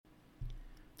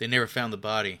They never found the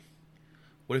body.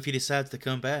 What if he decides to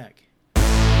come back?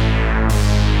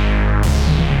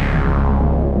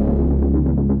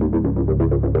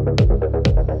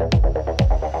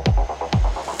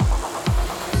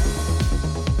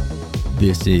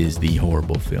 This is the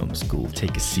Horrible Film School.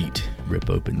 Take a seat, rip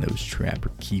open those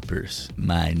trapper keepers.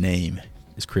 My name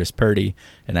is Chris Purdy,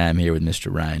 and I'm here with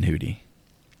Mr. Ryan Hootie.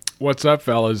 What's up,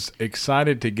 fellas?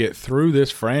 Excited to get through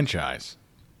this franchise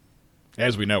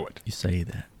as we know it. You say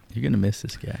that. You're going to miss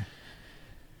this guy.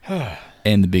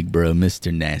 And the big bro,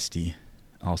 Mr. Nasty,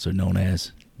 also known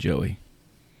as Joey.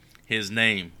 His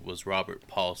name was Robert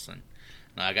Paulson.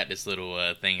 Now, I got this little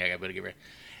thing I better get ready.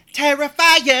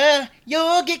 Terrifier,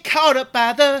 you'll get caught up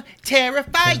by the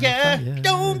Terrifier.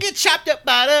 Don't get chopped up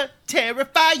by the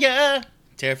Terrifier.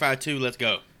 Terrifier 2, let's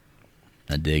go.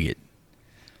 I dig it.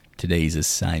 Today's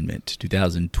assignment,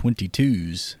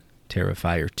 2022's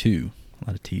Terrifier 2. A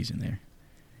lot of T's in there.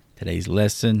 Today's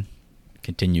lesson,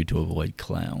 continue to avoid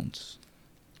clowns.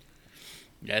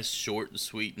 That's short and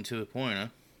sweet and to the point, huh?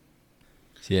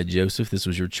 So yeah, Joseph, this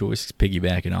was your choice,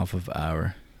 piggybacking off of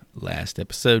our last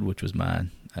episode, which was mine.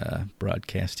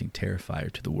 Broadcasting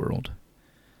Terrifier to the world.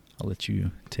 I'll let you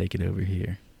take it over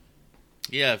here.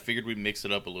 Yeah, I figured we'd mix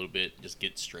it up a little bit, just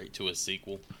get straight to a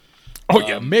sequel. Oh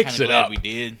yeah, mix it up. We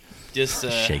did. Just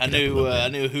I knew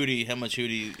Hootie, how much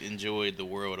Hootie enjoyed the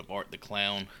world of Art the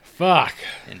Clown. Fuck.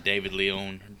 And David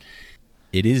Leon.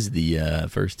 It is the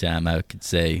first time I could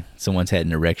say someone's had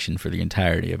an erection for the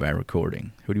entirety of our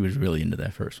recording. Hootie was really into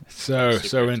that first one. So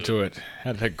into it.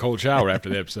 Had to take a cold shower after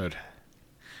the episode.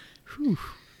 Whew.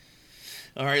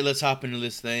 All right, let's hop into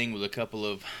this thing with a couple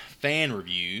of fan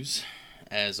reviews,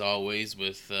 as always.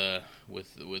 With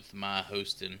my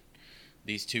hosting,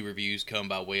 these two reviews come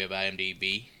by way of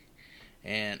IMDb,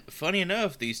 and funny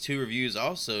enough, these two reviews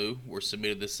also were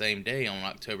submitted the same day on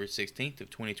October 16th of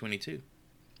 2022.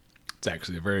 It's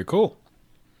actually very cool.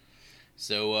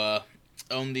 So,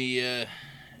 on the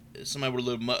somebody with a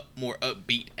little more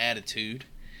upbeat attitude,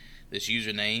 this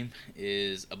username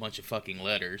is a bunch of fucking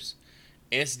letters.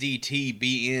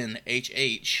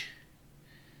 SDTBNHH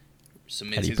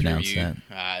submits his review.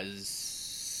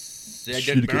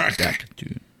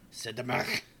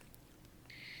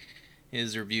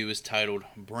 His review is titled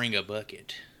Bring a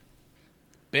Bucket.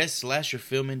 Best slasher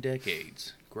film in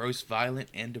decades. Gross, violent,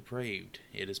 and depraved.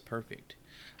 It is perfect.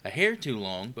 A hair too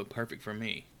long, but perfect for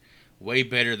me. Way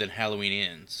better than Halloween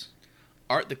Ends.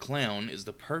 Art the Clown is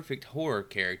the perfect horror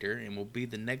character and will be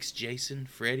the next Jason,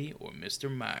 Freddy, or Mr.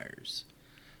 Myers.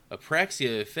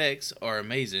 Apraxia effects are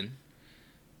amazing.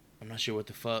 I'm not sure what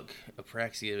the fuck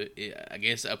apraxia is. I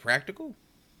guess practical?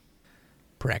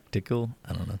 Practical?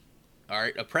 I don't know.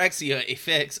 Alright, apraxia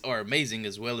effects are amazing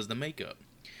as well as the makeup.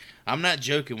 I'm not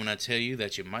joking when I tell you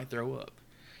that you might throw up.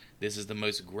 This is the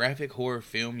most graphic horror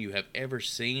film you have ever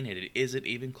seen, and it isn't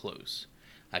even close.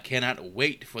 I cannot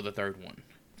wait for the third one.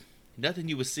 Nothing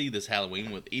you will see this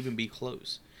Halloween would even be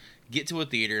close. Get to a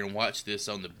theater and watch this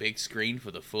on the big screen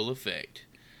for the full effect.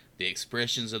 The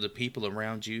expressions of the people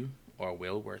around you are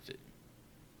well worth it.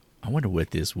 I wonder what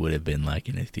this would have been like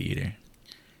in a theater.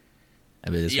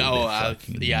 I bet this I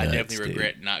definitely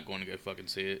regret not going to go fucking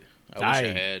see it. I wish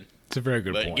I had. It's a very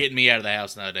good point. But getting me out of the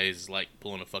house nowadays is like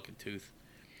pulling a fucking tooth.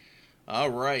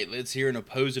 Alright, let's hear an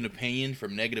opposing opinion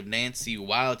from Negative Nancy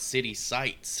Wild City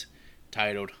Sights,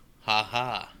 titled, Ha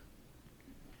Ha.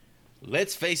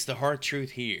 Let's face the hard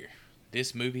truth here.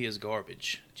 This movie is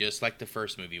garbage, just like the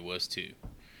first movie was too.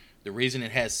 The reason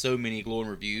it has so many glowing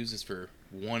reviews is for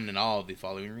one and all of the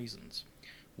following reasons.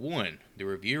 1. The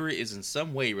reviewer is in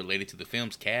some way related to the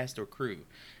film's cast or crew,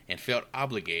 and felt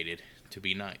obligated to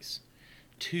be nice.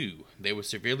 2. They were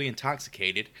severely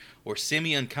intoxicated or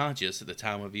semi-unconscious at the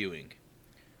time of viewing.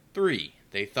 3.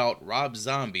 They thought Rob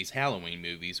Zombie's Halloween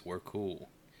movies were cool.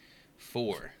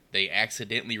 4. They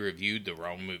accidentally reviewed the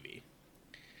wrong movie.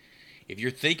 If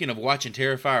you're thinking of watching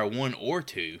Terrifier 1 or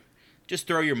 2, just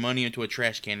throw your money into a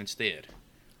trash can instead.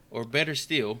 Or better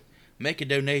still, make a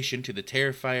donation to the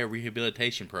Terrifier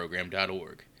Rehabilitation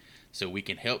Program.org so we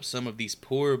can help some of these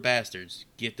poor bastards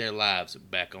get their lives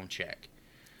back on track.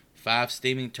 5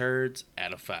 steaming turds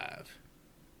out of 5.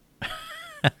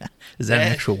 Is that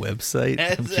an actual website?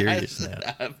 I'm curious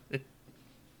now.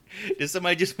 Did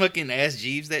somebody just fucking ask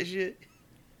Jeeves that shit?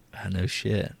 I know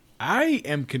shit. I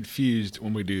am confused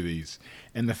when we do these,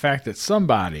 and the fact that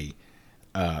somebody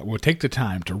will take the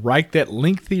time to write that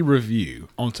lengthy review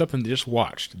on something they just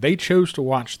watched. They chose to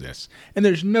watch this, and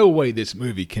there's no way this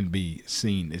movie can be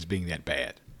seen as being that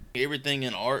bad. Everything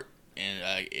in art,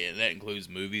 and that includes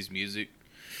movies, music,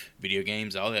 video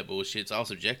games, all that bullshit, it's all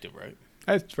subjective, right?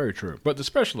 That's very true. But the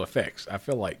special effects, I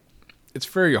feel like it's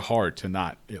very hard to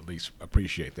not at least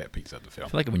appreciate that piece of the I film.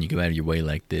 feel like when you go out of your way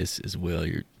like this as well,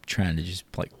 you're trying to just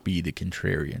like be the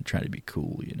contrarian, trying to be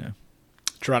cool, you know.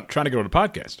 Trying to get on the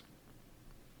podcast.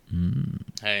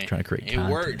 Hey, Trying to create it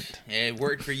content. worked. It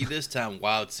worked for you this time,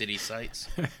 Wild City Sites.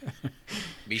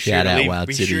 Be Shout out, to leave, Wild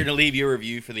be City. sure to leave your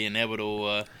review for the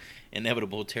inevitable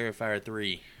Terrifier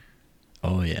 3.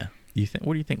 Oh yeah.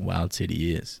 What do you think Wild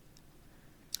City is?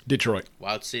 Detroit.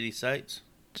 Wild City Sites?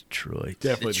 Detroit.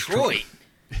 Definitely Detroit.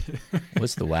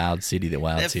 What's the Wild City that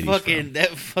Wild That City's fucking that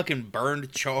fucking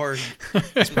burned, charred.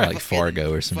 It's probably like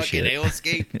Fargo or some fucking shit.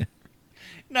 hellscape.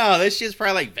 No, that shit's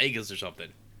probably like Vegas or something.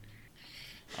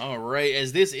 All right,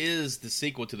 as this is the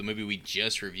sequel to the movie we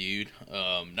just reviewed,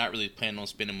 not really planning on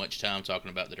spending much time talking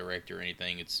about the director or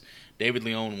anything. It's David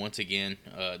Leone once again.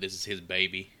 This is his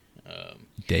baby.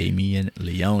 Damien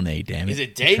Leone, damn it. Is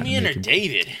it Damien or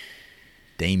David?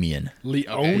 Damien.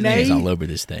 Leone? His name's all over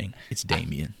this thing. It's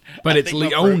Damien. But it's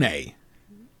think my Leone.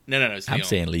 No, it's I'm Leone.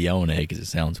 saying Leone because it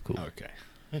sounds cool.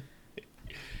 Okay.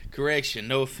 Correction,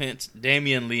 no offense,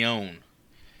 Damien Leone.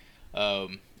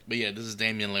 But yeah, this is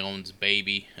Damien Leone's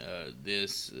baby.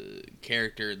 This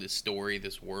character, this story,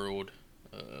 this world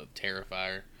of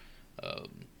Terrifier.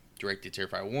 Directed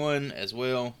Terrifier 1 as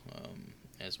well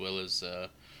as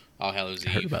All Hallows Eve.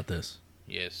 I heard about this.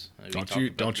 Yes.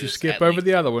 Don't you skip over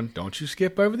the other one. Don't you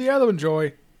skip over the other one,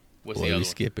 Joy. What's Boy, the other we one?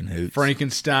 skipping hoots.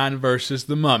 Frankenstein versus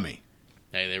the Mummy.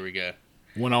 Hey, there we go.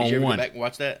 One Did you on ever go one. back and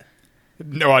watch that?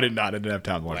 No, I did not. I didn't have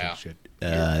time to watch Wow. that shit.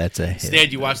 That's a hell.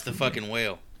 Instead, you watched the fucking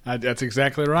whale. That's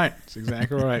exactly right. That's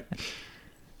exactly right.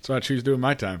 That's what I choose doing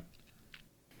my time.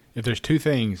 If there's two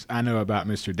things I know about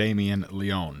Mr. Damien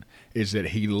Leone, is that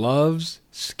he loves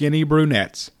skinny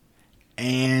brunettes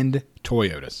and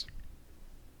Toyotas.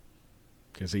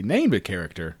 Because he named a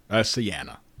character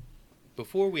Sienna.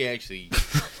 Before we actually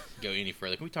go any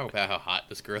further, can we talk about how hot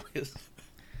this girl is?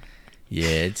 Yeah,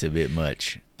 it's a bit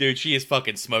much. Dude, she is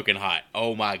fucking smoking hot.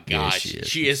 Oh my gosh. she is.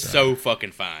 She is so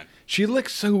fucking fine. She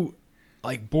looks so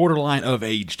like borderline of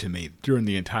age to me during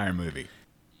the entire movie.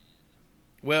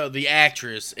 Well, the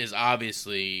actress is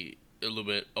obviously a little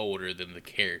bit older than the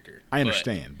character. I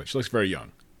understand, but she looks very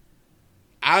young.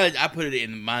 I put it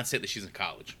in the mindset that she's in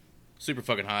college. Super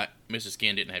fucking hot. Mr.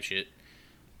 Skin didn't have shit.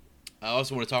 I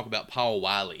also want to talk about Paul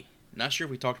Wiley. Not sure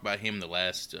if we talked about him in the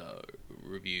last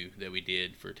review that we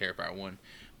did for Terrifier 1,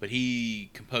 but he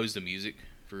composed the music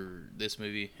for this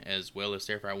movie as well as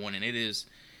Terrifier 1, and it's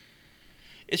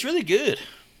really good.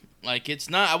 Like, it's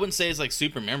not, I wouldn't say it's like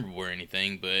super memorable or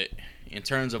anything, but in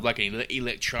terms of like an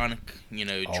electronic,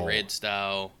 dread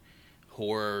style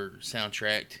horror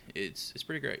soundtrack, it's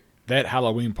pretty great. That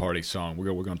Halloween party song, we're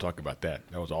going to talk about that.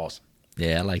 That was awesome.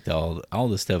 Yeah, I liked all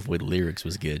the stuff with lyrics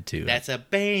was good too. That's a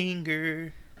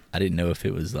banger. I didn't know if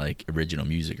it was like original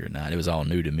music or not. It was all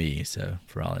new to me, so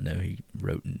for all I know, he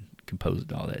wrote and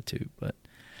composed all that too. But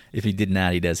if he did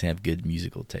not, he does have good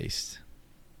musical taste.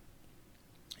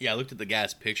 Yeah, I looked at the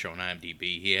guy's picture on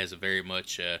IMDb. He has a very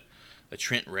much a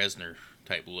Trent Reznor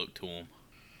type look to him.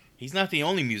 He's not the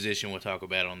only musician we'll talk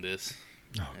about on this.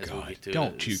 Oh, as we'll God. get to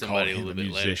Don't you call somebody him a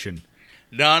musician.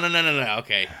 Later. No.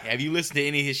 Okay. Have you listened to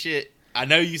any of his shit? I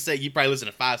know you say you probably listen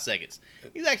to 5 seconds.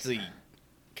 He's actually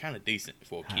kind of decent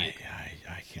for a kid.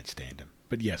 I can't stand him.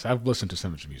 But yes, I've listened to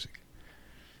some of his music.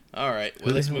 All right. Who Well,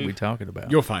 the let's hell are we move. talking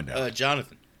about? You'll find out.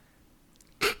 Jonathan.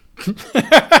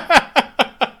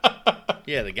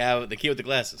 Yeah, the kid with the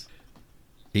glasses.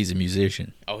 He's a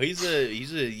musician. Oh, he's a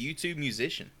YouTube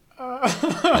musician.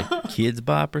 Like Kids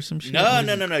Bop or some shit? No.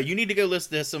 You need to go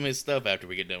listen to some of his stuff after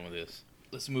we get done with this.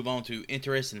 Let's move on to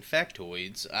interesting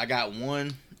factoids. I got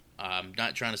one. I'm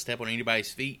not trying to step on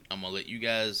anybody's feet. I'm going to let you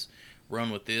guys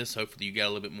run with this. Hopefully you got a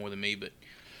little bit more than me. But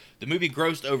the movie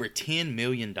grossed over $10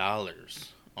 million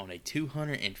on a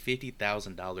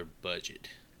 $250,000 budget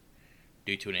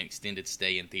due to an extended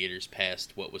stay in theaters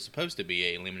past what was supposed to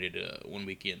be a limited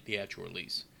one-weekend theatrical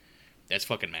release. That's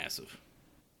fucking massive.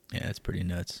 Yeah, that's pretty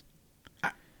nuts.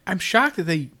 I'm shocked that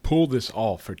they pulled this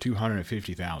off for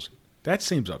 $250,000. That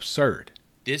seems absurd.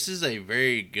 This is a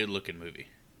very good-looking movie.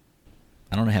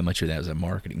 I don't know how much of that was a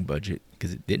marketing budget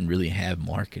because it didn't really have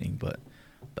marketing, but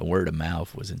the word of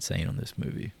mouth was insane on this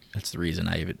movie. That's the reason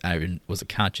I even was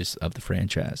conscious of the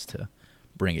franchise to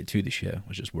bring it to the show,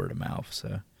 was just word of mouth.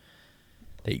 So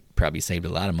they probably saved a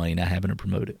lot of money not having to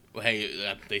promote it. Well,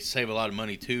 hey, they save a lot of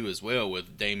money, too, as well,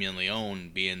 with Damien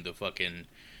Leone being the fucking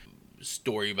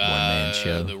story by One-man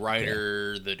show. the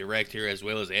writer, the director, as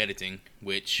well as editing,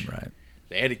 which Right.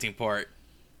 the editing part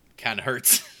kind of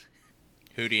hurts.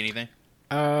 Hootie, anything?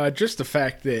 Just the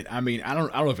fact that, I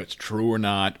don't know if it's true or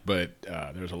not, but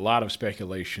there's a lot of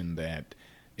speculation that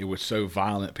It was so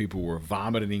violent, people were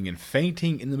vomiting and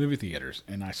fainting in the movie theaters.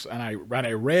 And I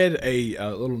read a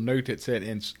little note that said,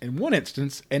 in one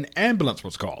instance, an ambulance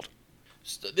was called.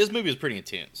 This movie is pretty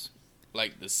intense.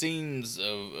 Like, the scenes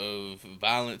of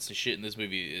violence and shit in this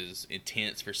movie is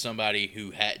intense for somebody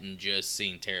who hadn't just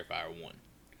seen Terrifier 1.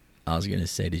 I was going to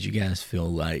say, did you guys feel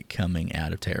like coming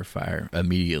out of Terrifier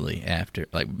immediately after,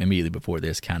 like immediately before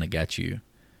this kind of got you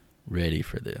ready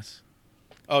for this?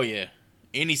 Oh, yeah.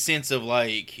 Any sense of,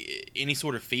 like, any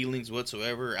sort of feelings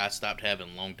whatsoever, I stopped having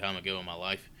a long time ago in my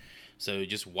life. So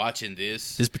just watching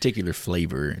this particular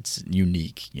flavor, it's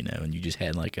unique, you know, and you just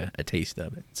had like a taste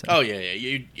of it. So. Oh, yeah.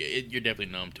 You're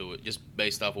definitely numb to it, just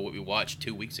based off of what we watched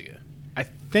 2 weeks ago. I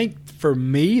think for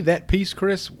me, that piece,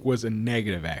 Chris, was a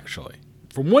negative, actually.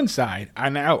 From one side, I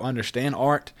now understand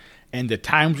Art, and the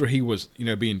times where he was, you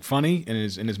know, being funny in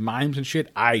his mimes and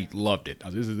shit, I loved it.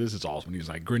 This is awesome. He was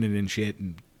like grinning and shit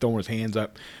and throwing his hands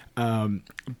up.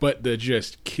 But the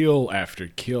just kill after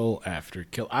kill after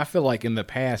kill. I feel like in the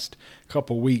past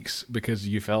couple weeks, because of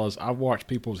you fellas, I've watched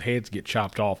people's heads get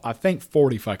chopped off, I think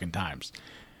 40 fucking times.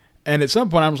 And at some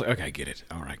point, I was like, okay, I get it.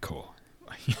 All right, cool.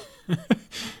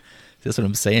 That's what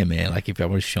I'm saying, man. Like, if I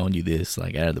would have shown you this,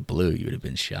 like, out of the blue, you would have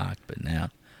been shocked. But now,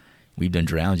 we've done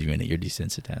drowned you in it. You're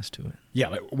desensitized to it. Yeah,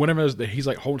 like, whenever he's,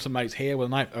 like, holding somebody's head with a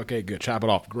knife, okay, good, chop it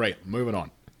off. Great, moving on.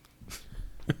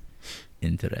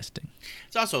 Interesting.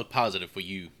 It's also positive for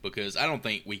you, because I don't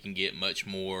think we can get much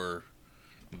more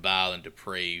vile and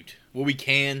depraved. Well, we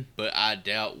can, but I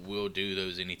doubt we'll do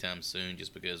those anytime soon,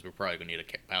 just because we're probably going to need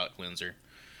a palate cleanser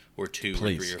or two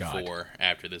or three or four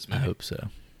after this movie. I hope so.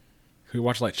 Could we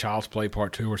watch like Child's Play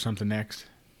Part 2 or something next?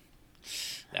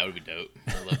 That would be dope.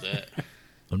 I love that.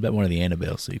 What about one of the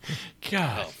Annabelle sequels?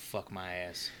 God. Oh, fuck my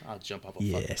ass. I'll jump off a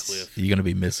fucking cliff. You're going to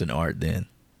be missing Art then.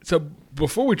 So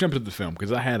before we jump into the film,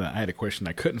 because I had a question,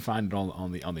 I couldn't find it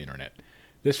on the internet.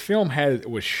 This film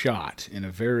was shot in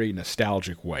a very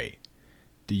nostalgic way.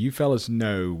 Do you fellas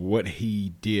know what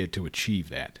he did to achieve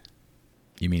that?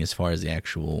 You mean as far as the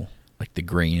actual, like the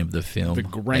grain of the film? The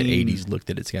grain. That 80s look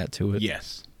that it's got to it?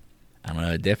 Yes. I don't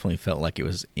know. It definitely felt like it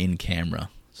was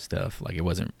in-camera stuff. Like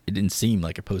it didn't seem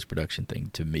like a post-production thing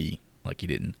to me. Like he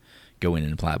didn't go in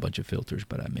and apply a bunch of filters,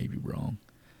 but I may be wrong.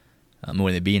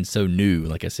 When it being so new,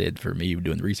 like I said, for me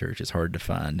doing the research, it's hard to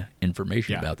find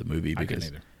information about the movie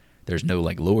because there's no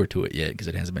like lore to it yet because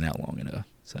it hasn't been out long enough.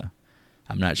 So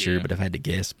I'm not sure, but if I had to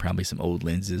guess, probably some old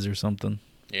lenses or something.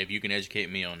 Yeah, if you can educate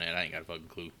me on that, I ain't got a fucking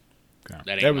clue. Okay.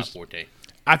 That ain't my forte.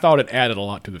 I thought it added a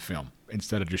lot to the film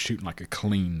instead of just shooting like a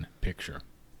clean picture.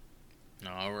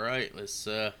 All right, let's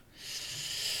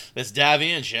dive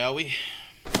in, shall we?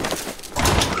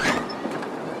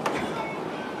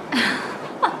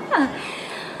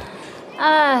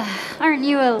 Aren't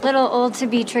you a little old to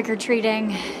be trick-or-treating?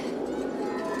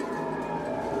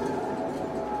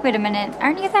 Wait a minute,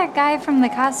 aren't you that guy from the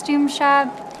costume shop?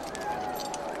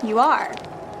 You are.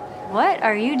 What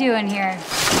are you doing here?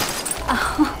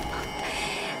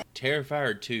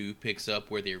 Terrifier 2 picks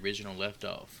up where the original left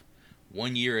off.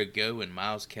 1 year ago in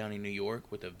Miles County, New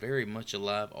York, with a very much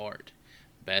alive Art,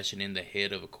 bashing in the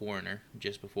head of a coroner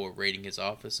just before raiding his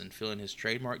office and filling his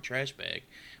trademark trash bag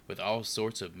with all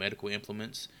sorts of medical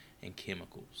implements and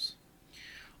chemicals.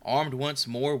 Armed once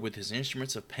more with his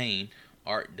instruments of pain,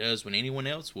 Art does what anyone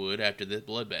else would after the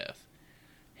bloodbath,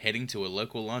 heading to a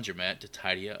local laundromat to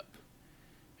tidy up.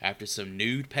 After some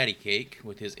nude patty cake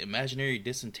with his imaginary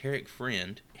dysenteric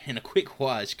friend and a quick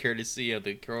wash courtesy of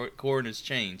the coroner's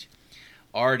change,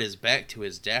 Art is back to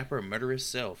his dapper, murderous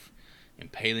self,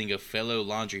 impaling a fellow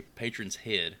laundry patron's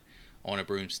head on a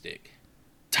broomstick.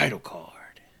 Title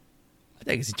card. I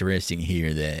think it's interesting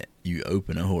here that you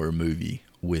open a horror movie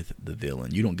with the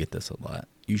villain. You don't get this a lot.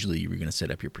 Usually you're going to set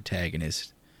up your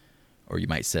protagonist, or you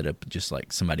might set up just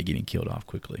like somebody getting killed off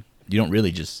quickly. You don't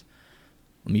really just,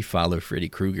 let me follow Freddy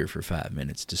Krueger for 5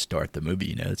 minutes to start the movie.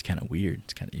 You know, it's kind of weird.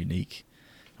 It's kind of unique.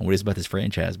 And what is about this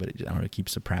franchise, but I don't know, it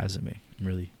keeps surprising me. I'm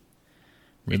really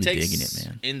digging it,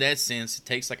 man. In that sense, it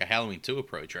takes like a Halloween 2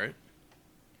 approach, right?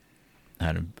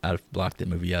 I've blocked that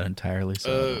movie out entirely, so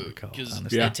I don't recall.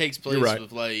 Because it takes place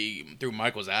with like through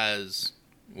Michael's eyes,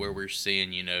 where we're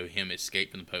seeing, you know, him escape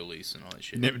from the police and all that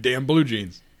shit. Damn blue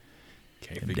jeans.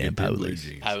 Damn police.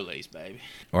 Police, baby.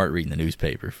 Art reading the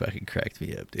newspaper fucking cracked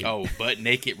me up, dude. Oh, butt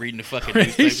naked reading the fucking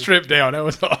newspaper. He stripped down. That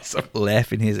was awesome.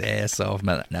 Laughing his ass off,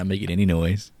 not making any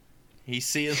noise. He's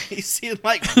seeing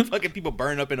like fucking people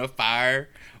burn up in a fire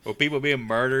or people being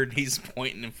murdered. He's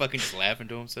pointing and fucking just laughing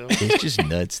to himself. It's just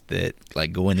nuts that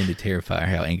like going into Terrifier,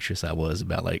 how anxious I was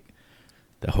about like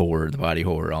the horror, the body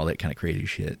horror, all that kind of crazy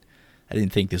shit. I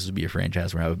didn't think this would be a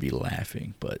franchise where I would be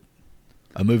laughing, but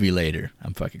A movie later,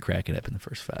 I'm fucking cracking up in the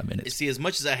first 5 minutes. See, as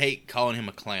much as I hate calling him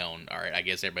a clown, all right, I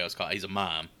guess everybody else he's a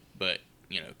mime, but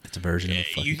you know, It's a version of a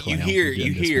fucking you clown.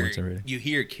 you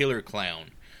hear killer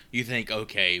clown. You think,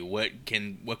 okay, what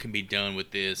can be done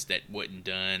with this that wasn't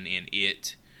done in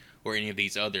It or any of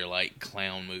these other like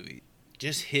clown movies?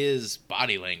 Just his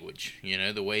body language, you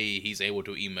know, the way he's able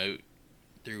to emote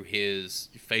through his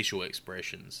facial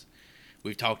expressions.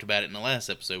 We've talked about it in the last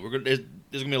episode. There's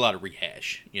gonna be a lot of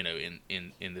rehash, you know,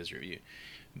 in this review.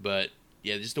 But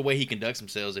yeah, just the way he conducts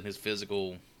himself and his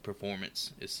physical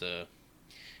performance is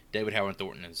David Howard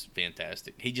Thornton is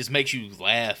fantastic. He just makes you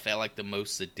laugh at like the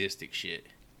most sadistic shit.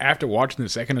 After watching the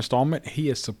second installment, he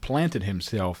has supplanted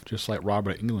himself just like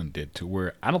Robert Englund did, to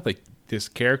where I don't think this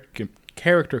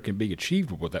character can be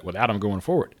achieved without him going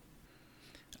forward.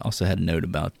 I also had a note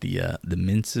about the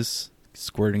menses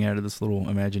squirting out of this little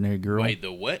imaginary girl. Wait,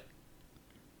 the what?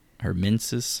 Her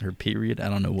menses, her period. I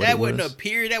don't know what that it was. That wasn't a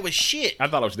period. That was shit. I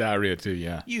thought it was diarrhea too.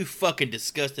 Yeah. You fucking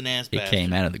disgusting ass bastard. It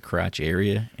came out of the crotch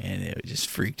area, and it just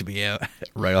freaked me out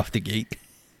right off the gate.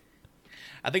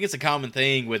 I think it's a common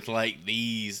thing with like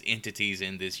these entities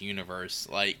in this universe,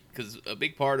 like because a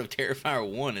big part of Terrifier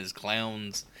 1 is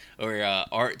clowns or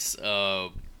Art's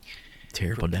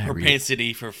terrible diarrhea.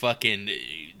 propensity for fucking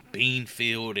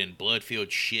bean-filled and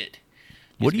blood-filled shit.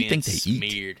 What do you think they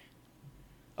smeared. Eat?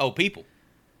 Oh, people.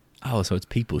 Oh, so it's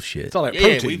people shit. It's all that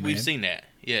protein, we've seen that.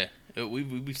 Yeah,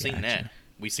 we've seen that.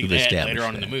 We've seen We've that later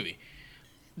on in the movie.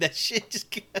 That shit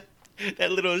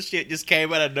that little shit just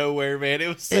came out of nowhere, man. It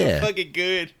was so fucking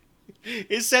good.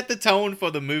 It set the tone for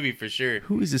the movie for sure.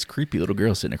 Who is this creepy little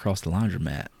girl sitting across the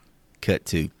laundromat? Cut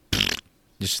to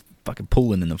just fucking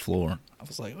pulling in the floor. I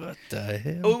was like, what the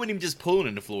hell? Oh, it wasn't even just pulling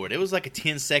in the floor. There was like a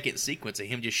 10-second sequence of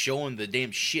him just showing the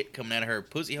damn shit coming out of her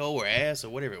pussy hole or ass or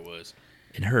whatever it was.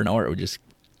 And her and Art were just...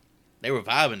 They were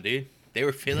vibing, dude. They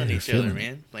were feeling each other,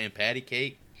 man. Playing patty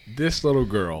cake. This little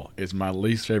girl is my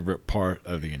least favorite part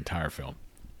of the entire film.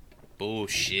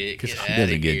 Bullshit. Because she does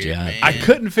a good job. Man. I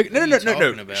couldn't figure...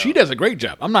 No. About? She does a great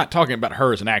job. I'm not talking about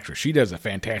her as an actress. She does a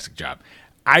fantastic job.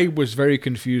 I was very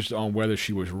confused on whether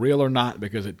she was real or not,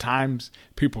 because at times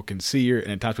people can see her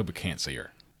and at times people can't see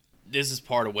her. This is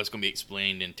part of what's going to be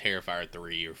explained in Terrifier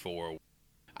 3 or 4.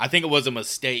 I think it was a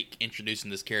mistake introducing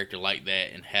this character like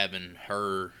that and having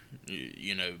her,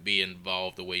 you know, be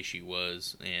involved the way she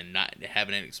was and not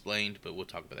having it explained, but we'll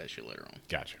talk about that shit later on.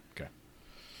 Gotcha. Okay.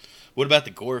 What about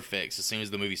the gore effects as soon as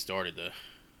the movie started, though?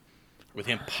 With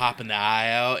him popping the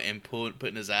eye out and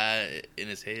putting his eye in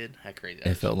his head? How crazy.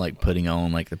 It felt like putting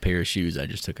on like the pair of shoes I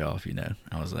just took off, you know.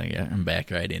 I was like, yeah, I'm back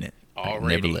right in it.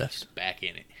 Already never left. Back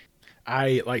in it.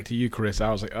 I, like to you, Chris, I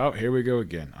was like, oh, here we go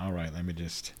again. All right, let me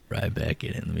just... Right back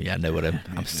in it. I know what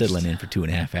I'm settling in for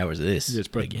 2.5 hours of this.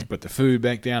 Just put the food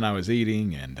back down I was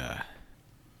eating and...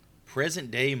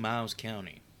 Present-day Miles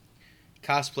County.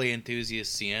 Cosplay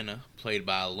enthusiast Sienna, played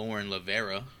by Lauren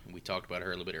Lavera. We talked about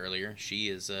her a little bit earlier. She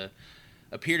is...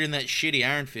 appeared in that shitty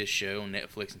Iron Fist show on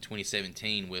Netflix in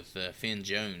 2017 with Finn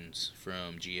Jones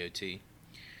from GOT.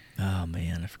 Oh,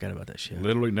 man, I forgot about that show.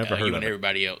 Literally never heard of it. You and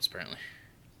everybody else, apparently.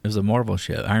 It was a Marvel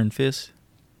show, Iron Fist.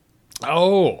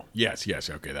 Oh, yes,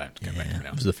 okay, that came back to me now.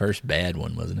 It was the first bad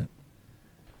one, wasn't it?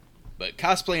 But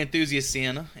cosplay enthusiast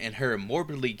Sienna and her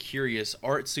morbidly curious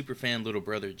art superfan little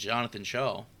brother Jonathan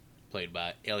Shaw, played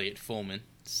by Elliot Fullman,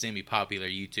 semi-popular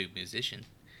YouTube musician,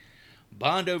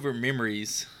 bond over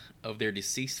memories of their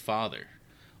deceased father,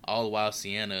 all while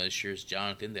Sienna assures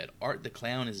Jonathan that Art the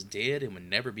Clown is dead and will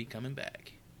never be coming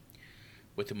back.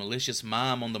 With a malicious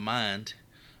mime on the mind,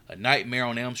 a Nightmare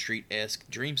on Elm Street-esque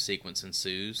dream sequence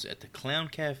ensues at the Clown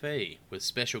Cafe with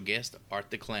special guest Art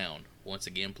the Clown, once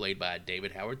again played by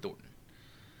David Howard Thornton.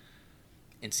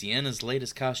 And Sienna's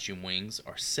latest costume wings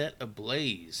are set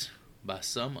ablaze by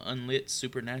some unlit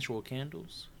supernatural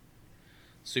candles.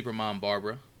 Supermom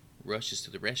Barbara rushes to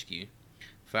the rescue,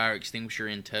 fire extinguisher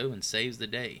in tow, and saves the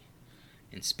day.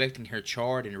 Inspecting her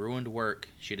charred and ruined work,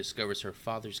 she discovers her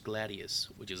father's gladius,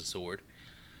 which is a sword,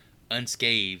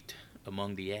 unscathed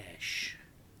among the ash.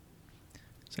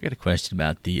 So I got a question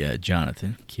about the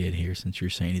Jonathan kid here, since you're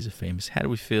saying he's a famous. How do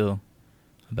we feel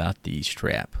about the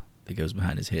strap that goes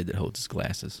behind his head that holds his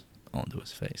glasses onto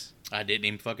his face? I didn't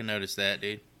even fucking notice that,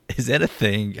 dude. Is that a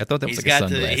thing? I thought that was like a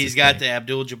sunglasses He's got the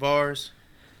Abdul-Jabbar's.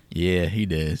 Yeah, he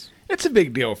does. It's a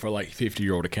big deal for like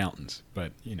 50-year-old accountants,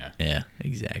 but you know. Yeah,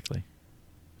 exactly.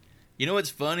 You know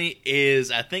what's funny is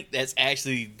I think that's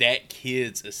actually that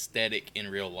kid's aesthetic in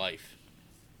real life.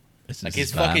 Like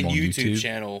his fucking YouTube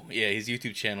channel. Yeah, his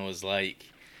YouTube channel is like...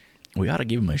 We ought to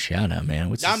give him a shout out, man.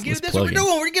 That's what we're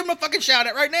doing. We're giving him a fucking shout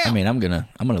out right now. I mean, I'm gonna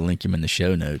link him in the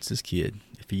show notes. This kid,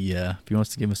 he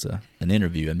wants to give us an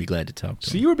interview, I'd be glad to talk to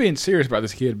him. So you were being serious about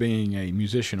this kid being a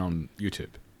musician on YouTube?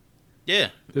 Yeah.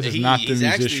 This is not the he's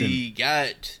musician.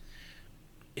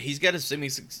 He's got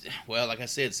a like I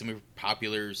said,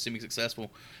 semi-popular,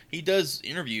 semi-successful. He does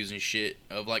interviews and shit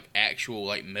of like actual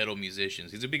like metal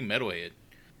musicians. He's a big metalhead.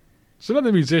 It's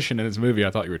another musician in this movie I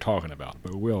thought you were talking about,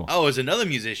 but we'll. Oh, it's another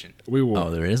musician. We will.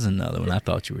 Oh, there is another one. I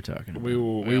thought you were talking about. We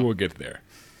will get there.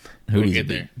 Hootie get a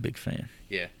there. big fan.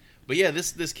 Yeah, but yeah,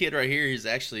 this kid right here is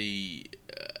actually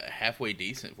halfway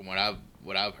decent from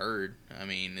what I've heard. I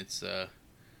mean, it's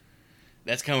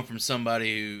that's coming from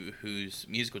somebody whose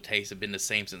musical tastes have been the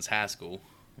same since high school,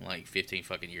 like 15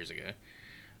 fucking years ago.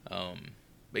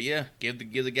 But yeah, give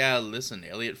the guy a listen.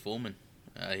 Elliot Fullman.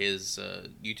 His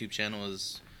YouTube channel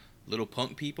is Little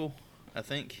Punk People, I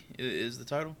think is the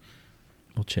title.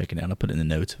 We'll check it out. I'll put it in the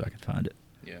notes if I can find it.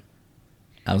 Yeah.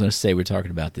 I was going to say, we're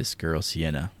talking about this girl,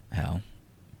 Sienna, how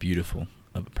beautiful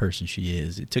of a person she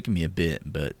is. It took me a bit,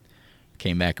 but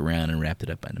came back around and wrapped it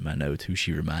up into my notes, who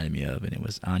she reminded me of, and it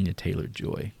was Anya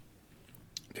Taylor-Joy.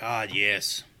 God,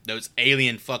 yes. Those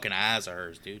alien fucking eyes of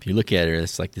hers, dude. If you look at her,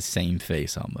 it's like the same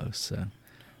face almost, so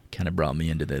kind of brought me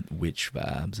into the witch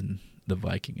vibes and the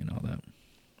Viking and all that.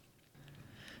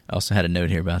 I also had a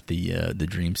note here about the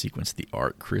dream sequence, the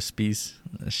Art Crispies.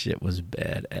 That shit was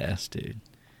badass, dude.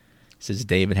 It says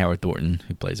David Howard Thornton,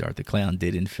 who plays Art the Clown,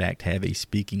 did in fact have a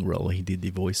speaking role. He did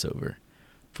the voiceover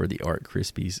for the Art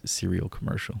Crispies cereal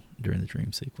commercial during the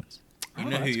dream sequence. You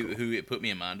know who it put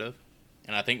me in mind of?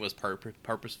 And I think was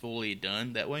purposefully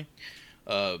done that way?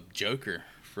 Joker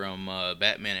from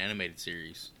Batman animated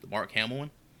series. The Mark Hamill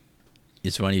one.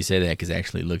 It's funny you say that because I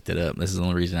actually looked it up. This is the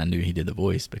only reason I knew he did the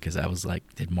voice, because I was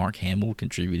like, did Mark Hamill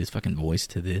contribute his fucking voice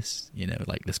to this? You know,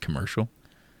 like this commercial?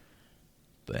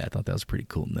 But I thought that was a pretty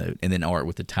cool note. And then Art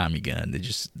with the Tommy gun.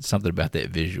 Just something about that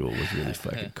visual was really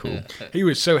fucking cool. He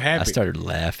was so happy. I started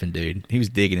laughing, dude. He was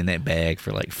digging in that bag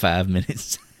for like 5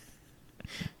 minutes.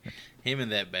 Him in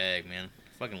that bag, man.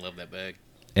 Fucking love that bag.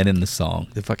 And then the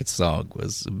fucking song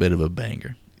was a bit of a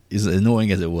banger. As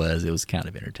annoying as it was kind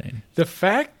of entertaining. The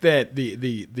fact that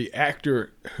the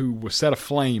actor who was set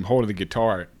aflame holding the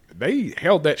guitar, they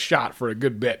held that shot for a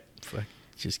good bit. Fuck,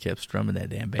 just kept strumming that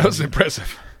damn band. That was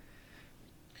impressive.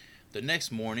 The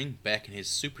next morning, back in his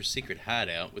super secret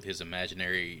hideout with his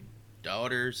imaginary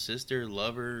daughter, sister,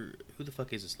 lover, who the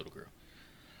fuck is this little girl?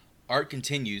 Art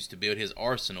continues to build his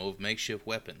arsenal of makeshift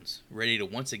weapons, ready to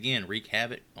once again wreak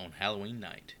havoc on Halloween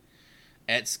night.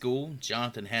 At school,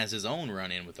 Jonathan has his own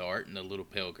run-in with Art and the little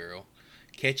pale girl,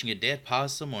 catching a dead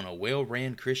possum on a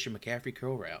well-ran Christian McCaffrey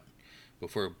curl route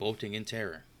before bolting in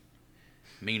terror.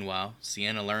 Meanwhile,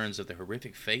 Sienna learns of the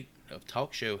horrific fate of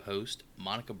talk show host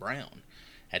Monica Brown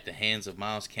at the hands of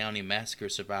Miles County massacre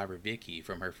survivor Vicky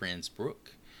from her friends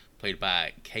Brooke, played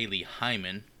by Kaylee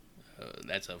Hyman.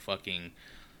 That's a fucking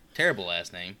terrible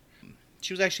last name.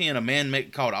 She was actually in A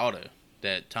Man Called Otto,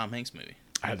 that Tom Hanks movie.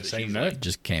 I had the So same she's note. like-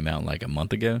 Just came out like a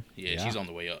month ago. Yeah, she's on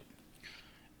the way up.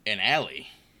 And Allie,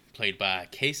 played by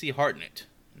Casey Hartnett,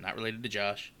 not related to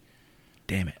Josh,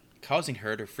 Damn it. causing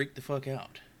her to freak the fuck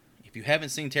out. If you haven't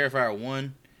seen Terrifier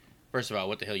 1, first of all,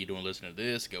 what the hell are you doing listening to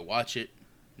this? Go watch it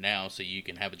now so you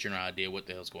can have a general idea what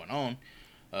the hell's going on.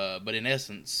 But in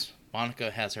essence, Monica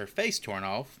has her face torn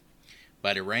off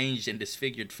by the deranged and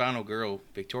disfigured final girl,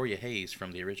 Victoria Hayes,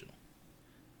 from the original.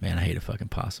 Man, I hate a fucking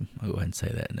possum. I'll go ahead and say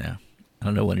that now. I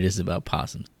don't know what it is about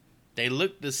possums. They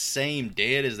look the same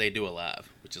dead as they do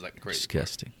alive, which is like the crazy part.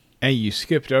 Disgusting. And you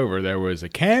skipped over, there was a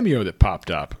cameo that popped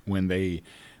up when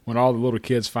all the little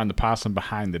kids find the possum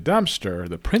behind the dumpster,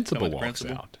 the principal the walks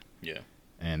principal? out. Yeah.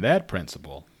 And that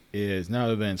principal is none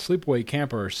other than Sleepaway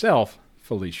Camper herself,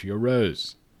 Felicia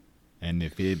Rose. And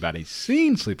if anybody's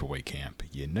seen Sleepaway Camp,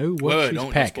 you know what Wait, she's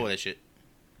don't packing. spoil that shit.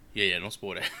 Yeah, don't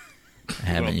spoil that. I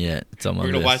haven't yet. It's on my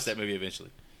We're going to list. watch that movie eventually.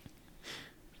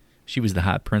 She was the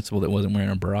hot principal that wasn't wearing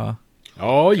a bra.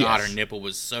 Oh, yes. God, her nipple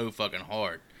was so fucking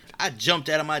hard. I jumped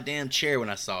out of my damn chair when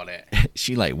I saw that.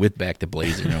 She like whipped back the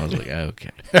blazer, and I was like,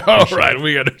 okay. All right,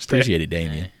 we understand. Appreciate it,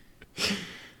 Damien.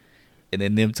 And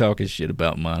then them talking shit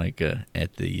about Monica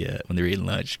at the when they were eating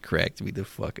lunch cracked me the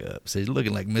fuck up. So she's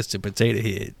looking like Mr. Potato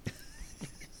Head.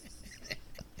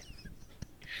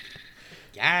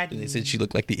 God. And they said she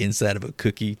looked like the inside of a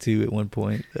cookie too at one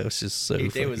point. That was just so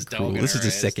Dude, they fucking was cool. dogging This is her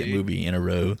the ass, second dude. movie in a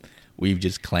row we've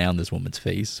just clowned this woman's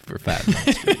face for 5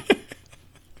 minutes.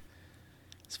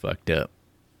 It's fucked up.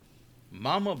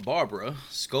 Mama Barbara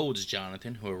scolds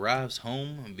Jonathan, who arrives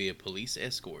home via police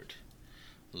escort.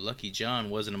 Lucky John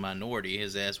wasn't a minority.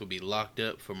 His ass would be locked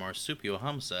up for marsupial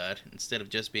homicide instead of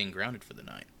just being grounded for the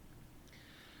night.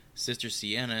 Sister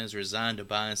Sienna is resigned to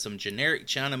buying some generic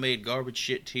China-made garbage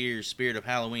shit tier Spirit of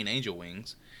Halloween angel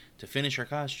wings to finish her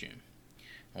costume.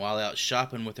 And while out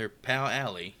shopping with her pal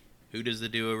Allie, who does the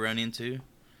duo run into?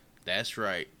 That's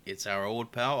right, it's our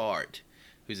old pal Art,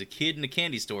 who's a kid in a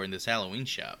candy store in this Halloween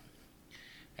shop.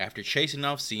 After chasing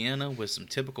off Sienna with some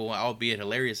typical, albeit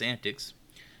hilarious antics,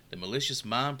 the malicious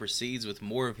mime proceeds with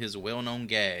more of his well-known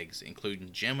gags,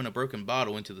 including jamming a broken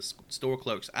bottle into the store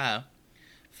clerk's eye,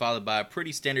 followed by a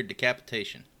pretty standard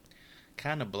decapitation.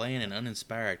 Kinda bland and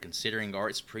uninspired considering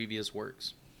Art's previous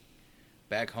works.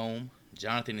 Back home,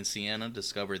 Jonathan and Sienna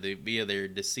discover via their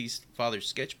deceased father's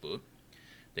sketchbook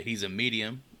that he's a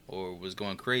medium, or was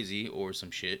going crazy, or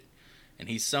some shit, and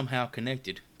he's somehow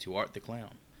connected to Art the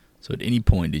Clown. So at any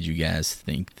point did you guys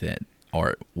think that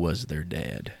Art was their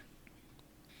dad?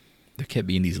 There kept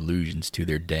being these allusions to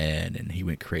their dad, and he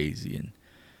went crazy,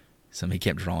 and he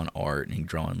kept drawing Art, and he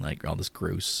drawing like all this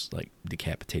gross, like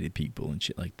decapitated people and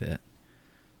shit like that.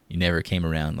 You never came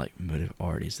around like, but if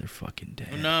Art is their fucking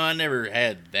dad. No, I never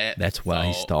had that. That's why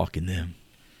he's stalking them.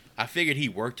 I figured he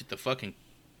worked at the fucking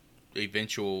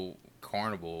eventual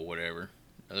carnival or whatever.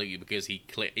 I think because he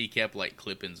kept like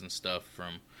clippings and stuff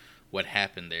from what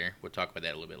happened there. We'll talk about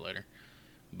that a little bit later.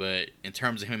 But in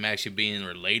terms of him actually being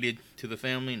related to the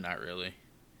family, not really.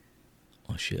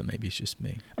 Oh shit, maybe it's just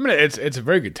me. I mean, it's a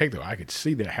very good take though. I could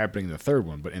see that happening in the third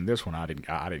one, but in this one, I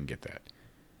didn't get that.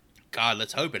 God,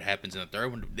 let's hope it happens in the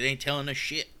third one. They ain't telling us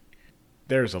shit.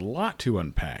 There's a lot to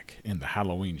unpack in the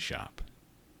Halloween shop.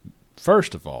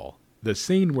 First of all, the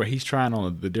scene where he's trying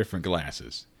on the different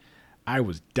glasses. I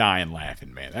was dying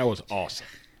laughing, man. That was awesome.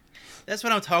 That's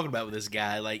what I'm talking about with this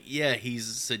guy. Like, yeah, he's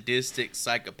a sadistic,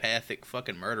 psychopathic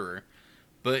fucking murderer,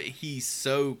 but he's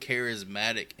so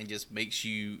charismatic and just makes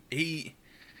you...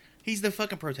 He's the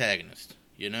fucking protagonist,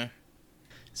 you know?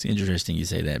 It's interesting you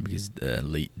say that because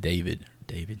David,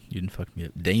 you didn't fuck me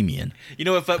up. Damien. You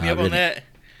know what fucked me up on that?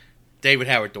 David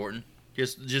Howard Thornton.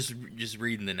 Just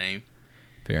reading the name.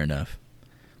 Fair enough.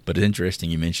 But it's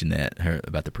interesting you mentioned that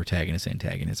about the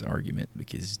protagonist-antagonist argument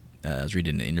because I was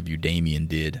reading an interview Damien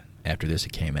did after this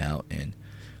it came out, and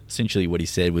essentially what he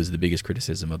said was the biggest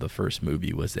criticism of the first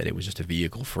movie was that it was just a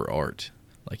vehicle for Art.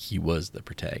 Like, he was the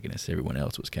protagonist. Everyone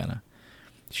else was kind of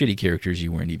shitty characters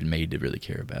you weren't even made to really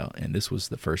care about. And this was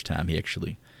the first time he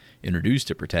actually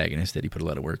introduced a protagonist that he put a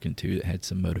lot of work into that had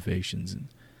some motivations and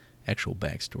actual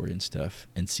backstory and stuff,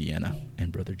 and Sienna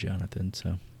and Brother Jonathan,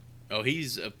 so... Oh,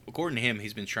 he's according to him,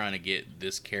 he's been trying to get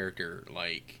this character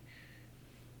like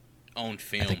on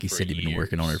film. I think he for said he'd been years.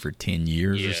 working on it for 10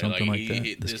 years or something like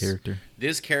that.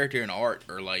 This character and Art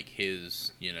are like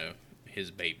his,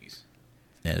 his babies.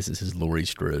 Yeah, this is his Laurie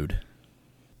Strode.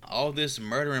 All this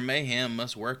murder and mayhem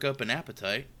must work up an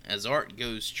appetite as Art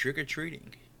goes trick or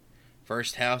treating.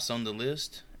 First house on the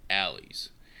list, Allie's,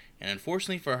 and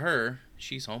unfortunately for her,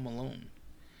 she's home alone.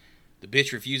 The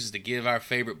bitch refuses to give our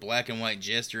favorite black and white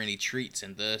jester any treats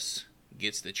and thus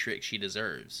gets the trick she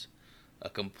deserves. A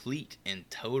complete and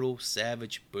total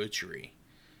savage butchery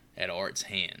at Art's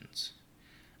hands.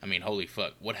 I mean, holy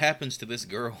fuck. What happens to this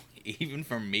girl, even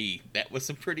for me, that was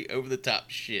some pretty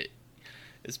over-the-top shit.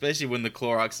 Especially when the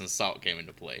Clorox and salt came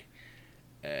into play.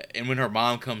 And when her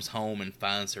mom comes home and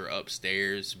finds her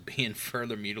upstairs being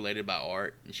further mutilated by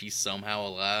Art and she's somehow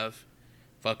alive.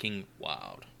 Fucking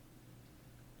wild.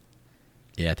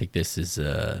 Yeah, I think this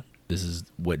is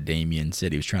what Damien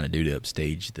said he was trying to do to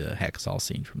upstage the hacksaw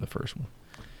scene from the first one.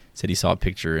 Said he saw a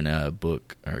picture in a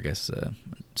book, or I guess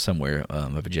somewhere,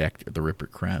 of a Jack the Ripper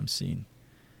crime scene.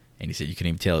 And he said you couldn't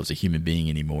even tell it was a human being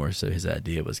anymore, so his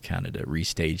idea was kind of to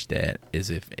restage that as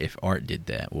if Art did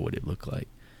that, what would it look like?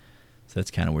 So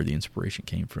that's kind of where the inspiration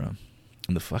came from.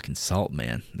 And the fucking salt,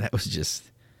 man, that was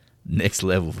just next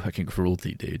level fucking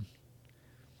cruelty, dude.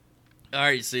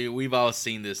 Alright, so we've all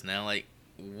seen this now, like,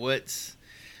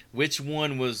 which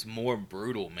one was more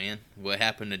brutal, man? What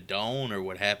happened to Dawn or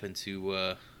what happened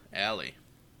to Allie?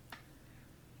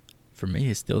 For me,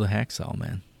 it's still the hacksaw,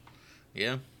 man.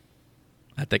 Yeah?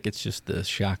 I think it's just the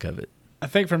shock of it. I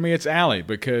think for me it's Allie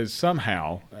because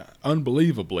somehow,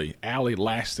 unbelievably, Allie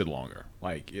lasted longer.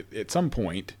 Like, at some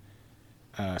point,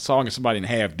 sawing somebody in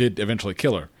half did eventually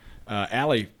kill her.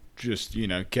 Allie just,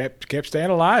 kept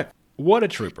staying alive. What a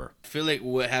trooper. I feel like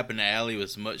what happened to Allie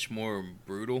was much more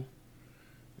brutal,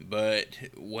 but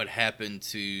what happened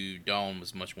to Dawn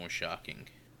was much more shocking.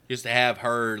 Just to have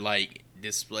her, like,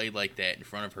 displayed like that in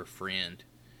front of her friend,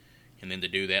 and then to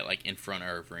do that, like, in front of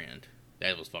her friend.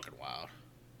 That was fucking wild.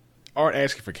 Art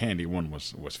asking for candy one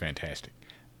was fantastic.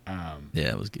 Yeah,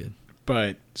 it was good.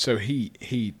 But, so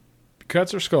he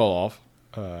cuts her skull off.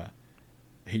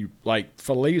 He, like,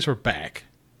 fillets her back.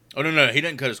 Oh, no, he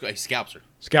doesn't cut her skull. He scalps her.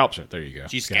 Scalps her. There you go.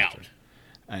 She's Scalps scalped. her.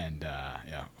 And,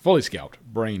 fully scalped.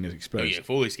 Brain is Oh, exposed. yeah,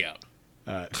 fully scalped.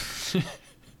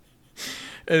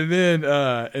 And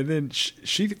then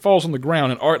she falls on the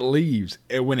ground and Art leaves.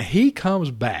 And when he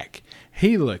comes back,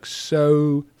 he looks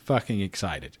so fucking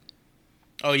excited.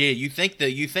 Oh, yeah, you think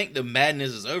the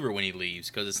madness is over when he leaves,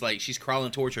 because it's like she's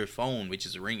crawling towards her phone, which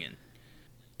is ringing.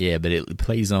 Yeah, but it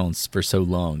plays on for so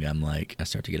long, I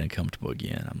start to get uncomfortable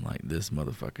again. I'm like, this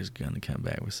motherfucker's going to come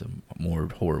back with some more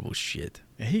horrible shit.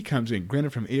 And he comes in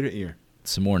grinning from ear to ear.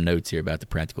 Some more notes here about the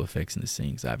practical effects in the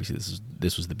scenes. Obviously,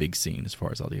 this was the big scene as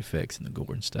far as all the effects and the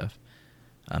gore and stuff.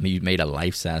 He made a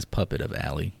life-size puppet of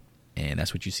Allie, and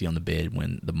that's what you see on the bed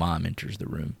when the mom enters the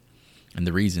room. And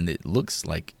the reason it looks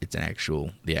like it's the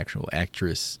actual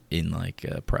actress in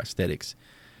prosthetics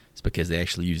is because they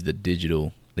actually use the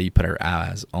digital. They put her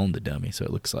eyes on the dummy, so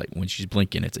it looks like when she's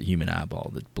blinking, it's a human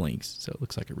eyeball that blinks, so it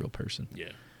looks like a real person.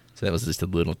 Yeah. So that was just a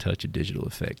little touch of digital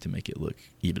effect to make it look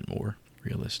even more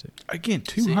realistic. Again,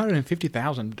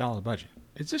 $250,000 budget.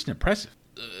 It's just impressive.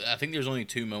 I think there's only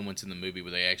 2 moments in the movie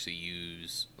where they actually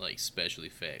use special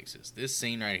effects. It's this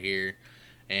scene right here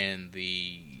and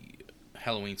the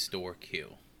Halloween store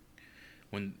kill.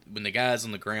 When the guy's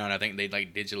on the ground, I think they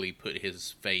digitally put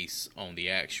his face on the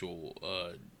actual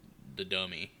the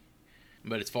dummy.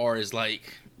 But as far as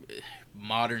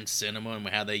modern cinema and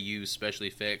how they use special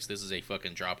effects, this is a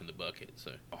fucking drop in the bucket.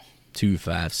 So 2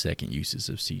 5-second uses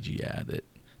of CGI that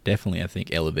definitely I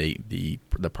think elevate the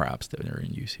props that are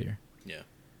in use here. Yeah,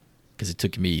 because it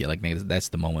took me that's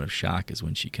the moment of shock is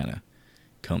when she kind of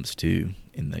comes to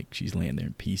and she's laying there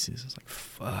in pieces. It's like,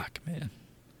 fuck, man.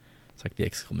 It's like the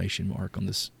exclamation mark on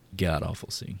this god awful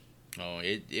scene. Oh,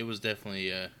 it was definitely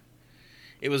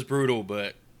it was brutal,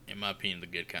 but in my opinion, the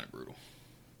good kind of brutal.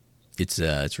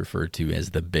 It's referred to as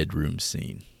the bedroom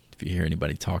scene. If you hear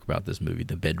anybody talk about this movie,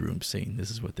 the bedroom scene, this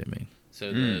is what they mean.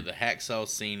 So the hacksaw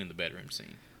scene and the bedroom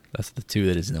scene. That's the 2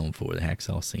 that it's known for, the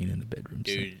hacksaw scene and the bedroom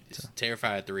scene. Dude,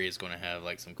 Terrifier 3 is going to have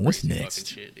some What's crazy next?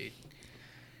 fucking shit, dude.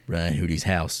 Ryan Hootie's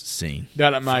house scene.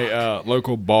 Down at my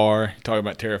local bar, talking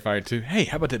about Terrifier 2. Hey,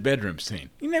 how about the bedroom scene?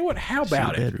 You know what? How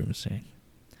about it? Bedroom scene.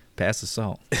 Pass the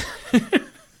salt.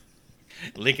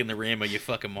 Licking the rim of your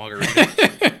fucking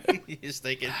margarita. You're just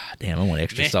thinking, damn, I want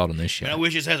extra salt on this shit. Man, I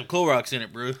wish this had some Clorox in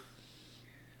it, bro.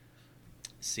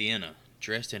 Sienna,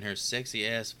 dressed in her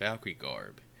sexy-ass Valkyrie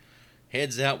garb,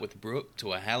 heads out with Brooke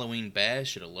to a Halloween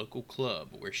bash at a local club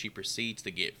where she proceeds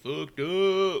to get fucked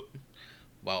up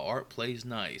while Art plays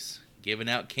nice, giving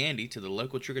out candy to the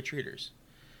local trick-or-treaters.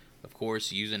 Of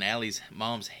course, using Allie's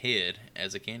mom's head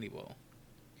as a candy ball.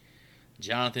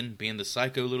 Jonathan, being the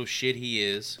psycho little shit he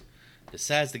is,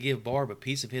 decides to give Barb a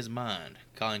piece of his mind,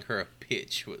 calling her a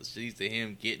bitch, which leads to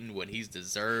him getting what he's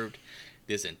deserved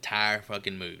this entire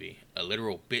fucking movie. A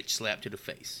literal bitch slap to the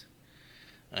face.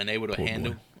 Unable to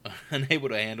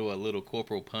handle a little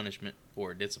corporal punishment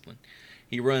or discipline,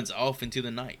 he runs off into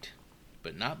the night,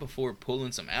 but not before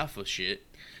pulling some alpha shit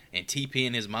and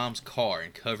TPing his mom's car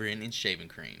and covering it in shaving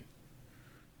cream.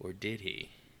 Or did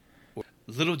he?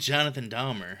 Little Jonathan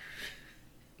Dahmer.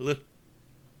 Little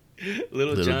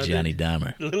Johnny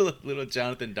Dahmer. Little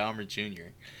Jonathan Dahmer Jr.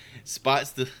 spots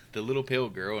the little pale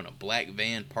girl in a black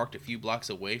van parked a few blocks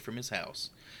away from his house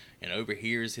and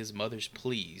overhears his mother's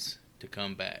pleas to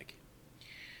come back.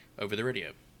 Over the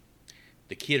radio,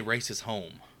 the kid races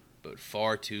home, but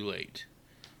far too late.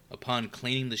 Upon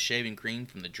cleaning the shaving cream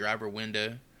from the driver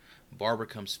window, Barbara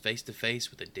comes face to face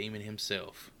with the demon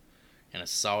himself and a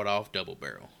sawed-off double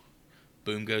barrel.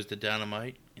 Boom goes the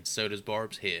dynamite, and so does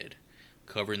Barb's head,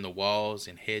 covering the walls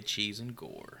in head cheese and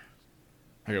gore.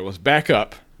 Okay, let's back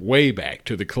up, way back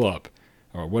to the club,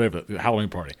 or whatever, the Halloween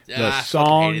party. I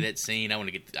fucking hated that scene. I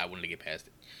wanted to get past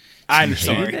it. I'm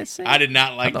sorry. sorry. I did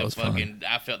not like the fucking...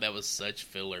 I felt that was such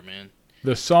filler, man.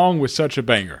 The song was such a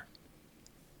banger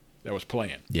that was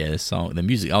playing. Yeah, this song, the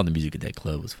music, all the music at that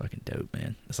club was fucking dope,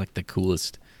 man. It's like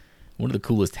one of the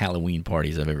coolest Halloween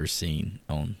parties I've ever seen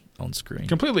on screen.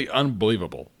 Completely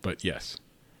unbelievable, but yes.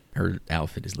 Her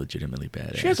outfit is legitimately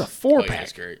badass. She has a 4-pack. Oh, yeah,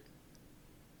 that's great.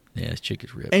 Yeah, this chick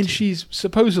is ripped. And too. she's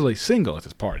supposedly single at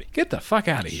this party. Get the fuck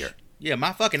out of here. Yeah,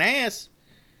 my fucking ass.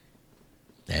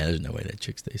 Yeah, there's no way that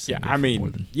chick stays single I mean, for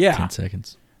more than yeah. 10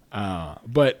 seconds.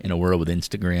 But in a world with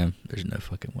Instagram, there's no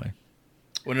fucking way.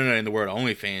 Well, no, in the world of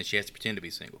OnlyFans, she has to pretend to be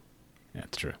single. Yeah,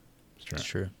 it's true. It's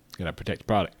true. Gotta protect the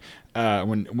product.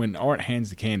 When Art hands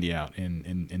the candy out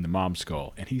in the mom's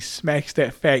skull and he smacks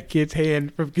that fat kid's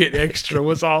hand from getting extra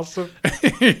was awesome.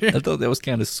 I thought that was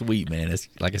kind of sweet, man. It's,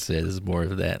 like I said, this is more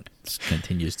of that. It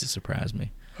continues to surprise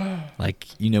me. Like,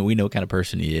 we know what kind of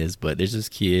person he is, but there's this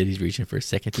kid. He's reaching for a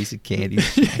second piece of candy.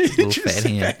 His little fat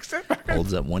hand,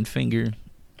 holds up one finger,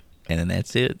 and then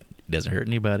that's it. Doesn't hurt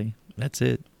anybody. That's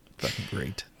it. Fucking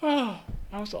great. Oh,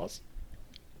 that was awesome.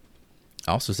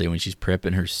 I also say when she's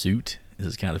prepping her suit, this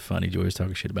is kind of funny. Joy was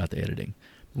talking shit about the editing.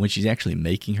 When she's actually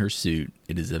making her suit,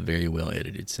 it is a very well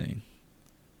edited scene.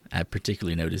 I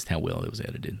particularly noticed how well it was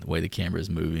edited. The way the camera is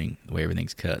moving, the way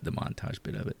everything's cut, the montage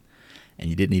bit of it. And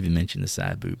you didn't even mention the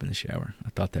side boob in the shower. I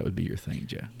thought that would be your thing,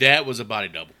 Joe. That was a body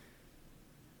double.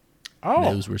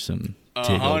 Oh. Those were some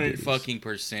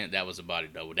 100% that was a body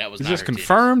double. That was Is not this her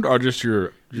confirmed or just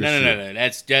your... No.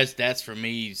 That's for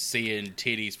me seeing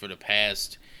titties for the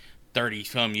past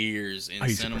 30-some years in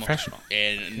he's cinema. a professional.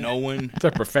 And no one... That's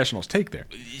a professional's take there.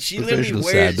 She Professional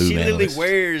literally side boob analyst.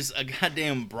 wears a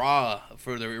goddamn bra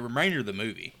for the remainder of the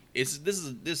movie.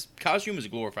 This costume is a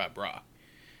glorified bra.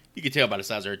 You can tell by the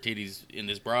size of her titties in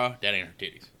this bra, that ain't her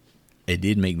titties. It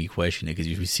did make me question it because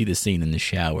you see the scene in the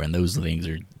shower, and those things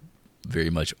are very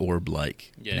much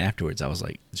orb-like. Yeah. And afterwards, I was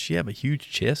like, does she have a huge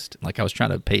chest? Like, I was trying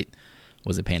to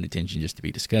wasn't paying attention just to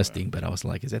be disgusting, but I was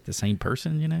like, is that the same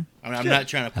person, I mean, I'm not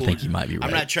trying to pull... I think you might be right.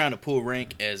 I'm not trying to pull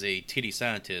rank as a titty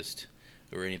scientist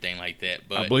or anything like that,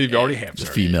 but... I believe you already have, The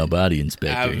sir. female body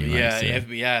inspector.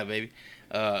 FBI, baby.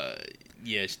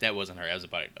 Yes, that wasn't her. That was a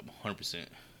body double, 100%.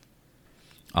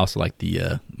 Also, like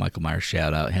the Michael Myers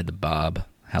shout-out, had the Bob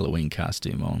Halloween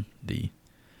costume on. The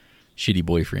shitty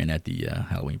boyfriend at the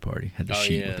Halloween party had the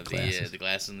sheet with the glasses. The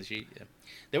glasses and the sheet. Yeah.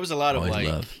 There was a lot of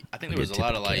I think there was a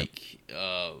lot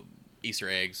of Easter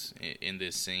eggs in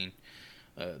this scene.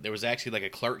 There was actually like a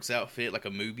Clerks outfit, like a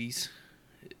movies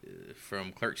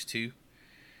from Clerks 2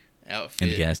 outfit.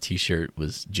 And the guy's t-shirt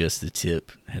was just the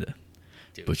tip. Had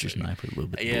a butcher's knife with a little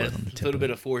bit of blood on the tip. A little bit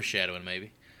of foreshadowing,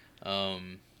 maybe.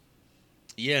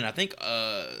 Yeah, and I think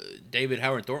David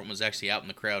Howard Thornton was actually out in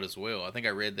the crowd as well. I think I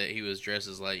read that he was dressed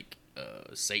as like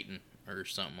Satan or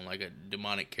something, like a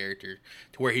demonic character,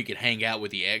 to where he could hang out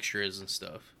with the extras and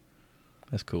stuff.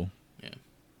 That's cool. Yeah,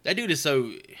 that dude is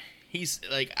he's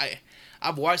like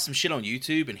I've watched some shit on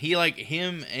YouTube, and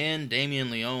him and Damien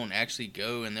Leone actually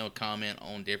go and they'll comment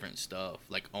on different stuff,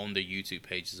 like on the YouTube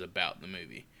pages about the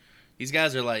movie. These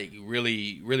guys are like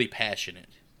really, really passionate.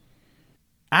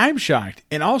 I'm shocked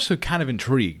and also kind of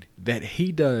intrigued that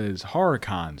he does horror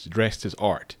cons dressed as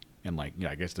art and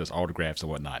I guess does autographs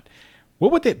and whatnot.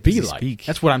 What would that be like? Speak?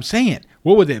 That's what I'm saying.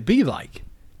 What would that be like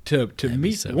to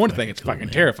meet? So one thing, it's cool, fucking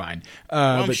man. terrifying.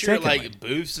 Well, I'm but sure secondly, like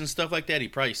booths and stuff like that, he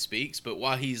probably speaks, but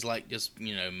while he's like just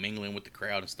mingling with the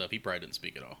crowd and stuff, he probably doesn't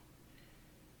speak at all.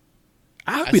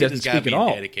 I hope I he see doesn't this guy speak at being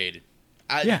all. dedicated.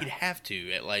 Yeah. He'd have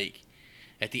to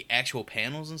at the actual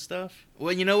panels and stuff.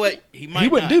 Well, you know what? He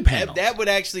wouldn't not. do panels. That would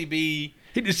actually be.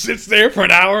 He just sits there for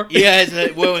an hour. Yeah, he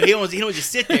don't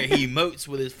just sit there. He emotes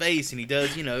with his face and he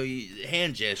does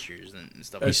hand gestures and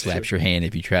stuff. He like slaps your hand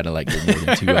if you try to get more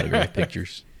than 2 autograph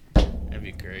pictures. That'd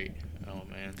be great. Oh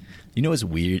man. You know what's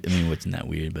weird? I mean, what's not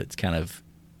weird, but it's kind of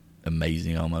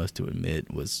amazing almost to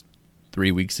admit was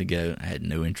 3 weeks ago I had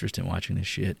no interest in watching this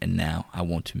shit, and now I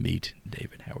want to meet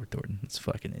David Howard Thornton. It's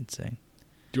fucking insane.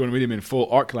 Do you want to meet him in full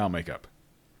art clown makeup?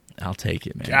 I'll take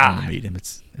it, man. God. I want to meet him.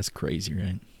 That's crazy,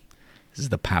 right? This is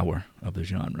the power of the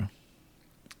genre.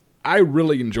 I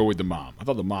really enjoyed the mom. I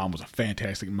thought the mom was a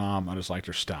fantastic mom. I just liked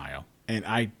her style. And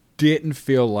I didn't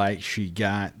feel like she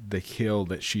got the kill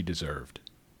that she deserved.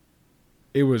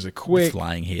 It was a quick...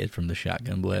 Flying head from the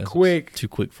shotgun blast. Quick. Too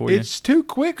quick for you? It's too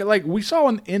quick. Like we saw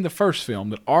in the first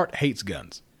film that Art hates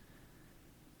guns.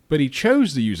 But he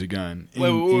chose to use a gun.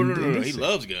 No. He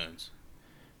loves guns.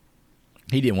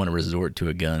 He didn't want to resort to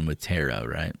a gun with Taro,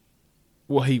 right?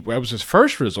 Well, that was his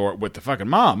first resort with the fucking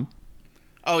mom.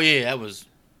 Oh yeah, that was.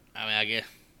 I mean,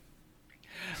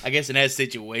 I guess in that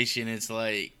situation, it's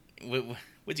like,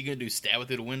 what you gonna do? Stab it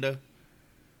through the window?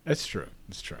 That's true.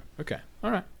 That's true. Okay.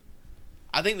 All right.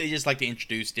 I think they just like to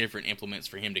introduce different implements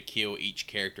for him to kill each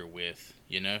character with.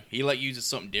 He uses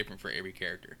something different for every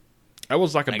character. That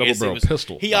was like a I double guess barrel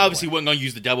pistol. He obviously wasn't gonna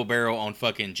use the double barrel on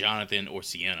fucking Jonathan or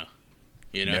Sienna.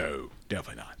 No,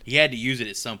 definitely not. He had to use it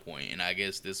at some point, and I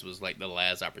guess this was like the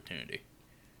last opportunity.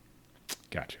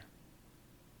 Gotcha.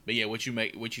 But yeah, what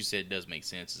you said does make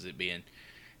sense. Is it being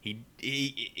he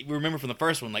remember from the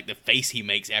first one, like the face he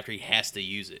makes after he has to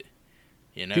use it.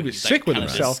 He was He's sick with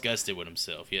himself. Disgusted with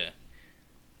himself. Yeah.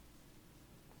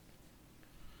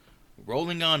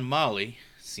 Rolling on Molly,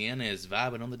 Sienna is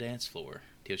vibing on the dance floor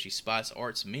till she spots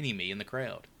Art's mini-me in the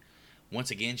crowd. Once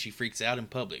again, she freaks out in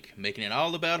public, making it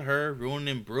all about her,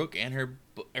 ruining Brooke and her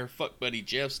fuck buddy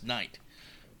Jeff's night.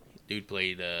 Dude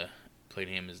played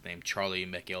him. His name Charlie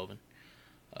McElvin.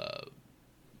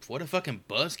 What a fucking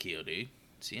buzzkill, dude.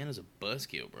 Sienna's a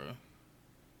buzzkill, bro.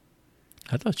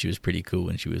 I thought she was pretty cool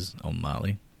when she was on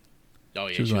Molly. Oh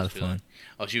yeah, She was a lot of fun.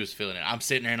 Oh, she was feeling it. I'm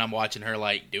sitting there and I'm watching her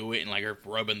like do it and like her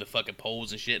rubbing the fucking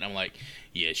poles and shit. And I'm like,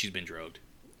 yeah, she's been drugged.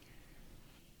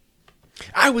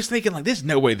 I was thinking like, there's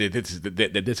no way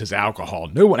that this is alcohol.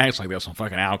 No one acts like this on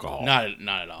fucking alcohol. Not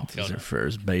at all. This is her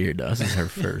first beer, though. This is her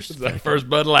first. This is our first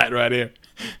Bud Light right here.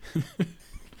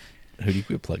 Who do you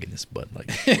quit plugging this Bud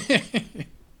Light?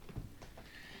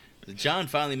 John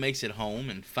finally makes it home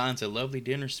and finds a lovely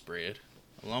dinner spread,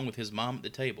 along with his mom at the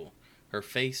table, her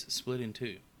face split in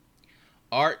two.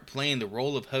 Art, playing the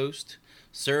role of host,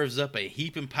 serves up a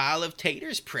heaping pile of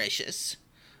taters, precious,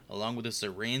 along with a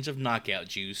syringe of knockout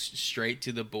juice straight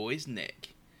to the boy's neck.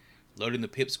 Loading the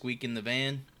pipsqueak in the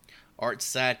van, Art's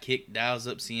sidekick dials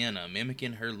up Sienna,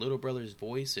 mimicking her little brother's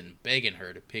voice and begging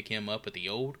her to pick him up at the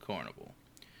old carnival.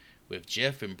 With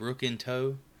Jeff and Brooke in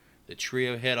tow, the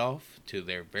trio head off to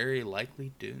their very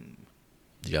likely doom.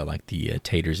 Did y'all like the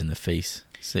taters in the face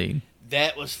scene?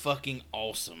 That was fucking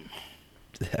awesome.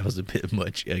 That was a bit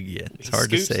much again. It's hard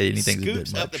to say anything's a bit much.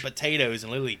 Scoops up the potatoes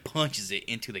and literally punches it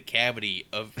into the cavity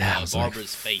of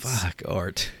Barbara's face. Fuck,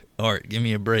 Art, give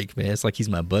me a break, man. It's like he's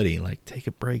my buddy. Like, take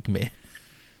a break, man.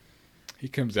 He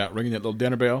comes out ringing that little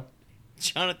dinner bell.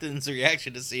 Jonathan's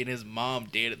reaction to seeing his mom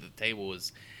dead at the table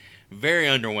was very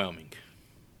underwhelming.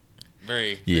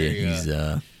 Very, he's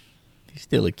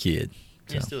still a kid.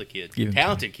 So. He's still a kid.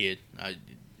 Talented kid.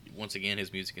 Once again,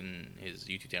 his music and his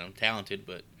YouTube channel, talented,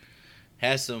 but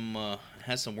has some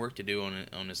work to do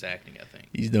on his acting, I think.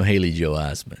 He's no Haley Joel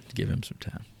Osment. Give him some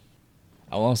time.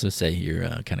 I'll also say here,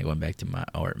 kind of going back to my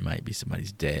Art might be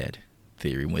somebody's dad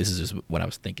theory. This is just what I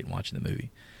was thinking watching the movie.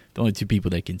 The only two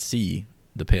people that can see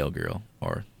the pale girl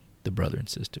are the brother and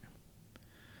sister.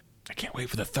 I can't wait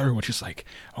for the third one. She's like,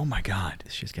 oh my God.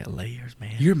 She's got layers,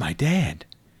 man. You're my dad.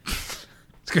 It's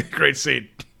a great scene.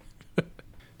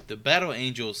 The Battle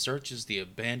Angel searches the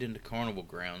abandoned carnival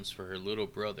grounds for her little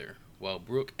brother, while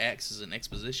Brooke acts as an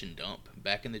exposition dump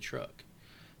back in the truck,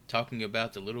 talking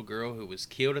about the little girl who was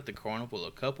killed at the carnival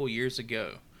a couple years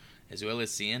ago, as well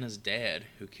as Sienna's dad,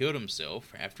 who killed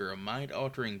himself after a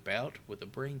mind-altering bout with a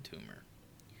brain tumor.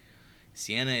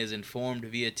 Sienna is informed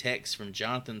via text from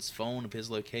Jonathan's phone of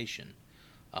his location,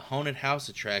 a haunted house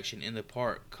attraction in the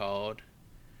park called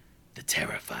the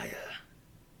Terrifier.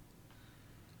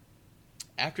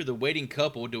 After the waiting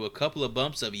couple do a couple of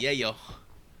bumps of yayo,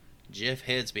 Jeff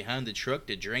heads behind the truck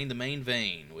to drain the main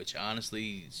vein, which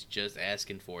honestly is just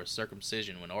asking for a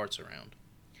circumcision when Art's around.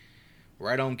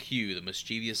 Right on cue, the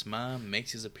mischievous mime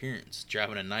makes his appearance,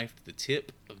 driving a knife to the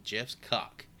tip of Jeff's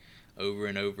cock over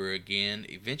and over again,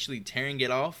 eventually tearing it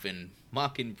off and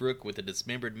mocking Brooke with a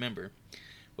dismembered member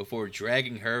before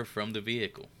dragging her from the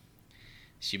vehicle.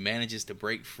 She manages to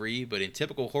break free, but in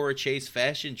typical horror chase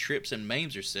fashion, trips and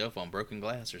maims herself on broken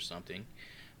glass or something,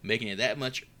 making it that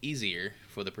much easier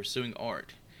for the pursuing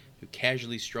Art, who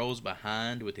casually strolls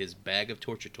behind with his bag of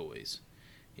torture toys.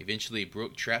 Eventually,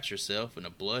 Brooke traps herself in a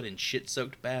blood and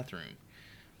shit-soaked bathroom,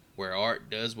 where Art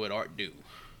does what Art do,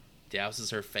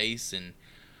 douses her face in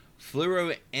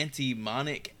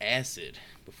fluoroantimonic acid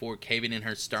before caving in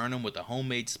her sternum with a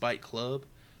homemade spike club,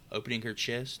 opening her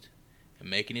chest, and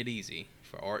making it easy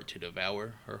for Art to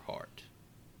devour her heart.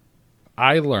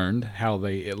 I learned how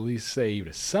they at least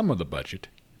saved some of the budget.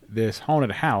 This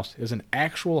haunted house is an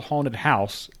actual haunted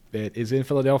house that is in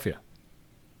Philadelphia.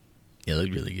 Yeah, it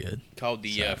looked really good. Called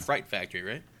the Fright Factory,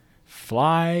 right?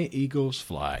 Fly, Eagles,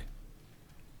 fly.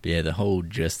 But yeah, the whole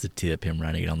just the tip, him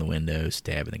running it on the window,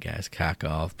 stabbing the guy's cock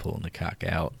off, pulling the cock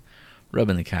out,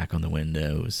 rubbing the cock on the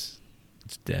windows.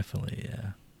 It's definitely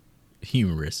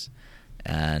humorous.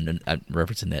 And I'm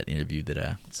referencing that interview that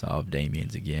I saw of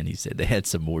Damien's again. He said they had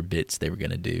some more bits they were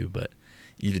going to do, but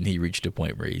even he reached a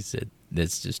point where he said,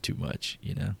 that's just too much,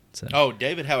 you know? So,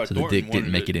 David Howard so Thornton the dick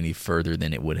didn't make it any further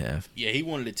than it would have. Yeah, he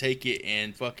wanted to take it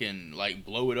and fucking, like,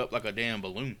 blow it up like a damn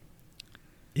balloon.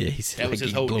 Yeah, he said that was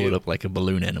his whole blow deal. it up like a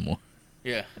balloon animal.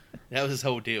 Yeah, that was his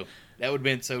whole deal. That would have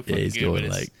been so fucking yeah, he's good. going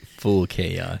like full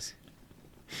chaos.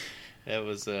 That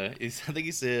was, I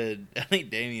think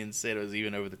Damien said it was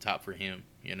even over the top for him,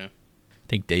 you know? I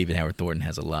think David Howard Thornton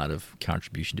has a lot of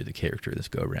contribution to the character this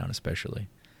go-around especially.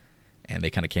 And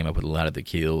they kind of came up with a lot of the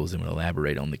kills and would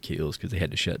elaborate on the kills because they had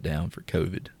to shut down for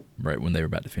COVID right when they were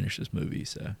about to finish this movie.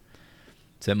 So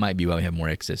that might be why we have more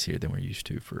excess here than we're used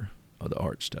to for all the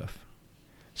art stuff.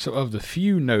 So of the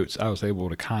few notes I was able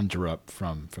to conjure up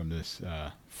from this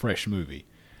fresh movie,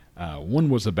 one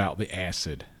was about the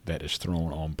acid that is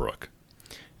thrown on Brooke.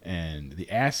 And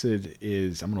the acid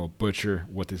is, I'm going to butcher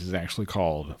what this is actually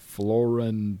called,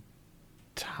 fluorantimonic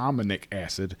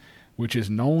acid, which is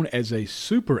known as a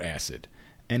super acid.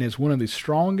 and is one of the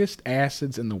strongest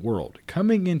acids in the world.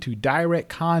 Coming into direct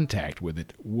contact with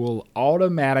it will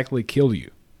automatically kill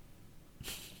you.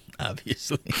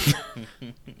 Obviously.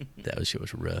 That shit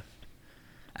was rough.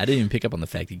 I didn't even pick up on the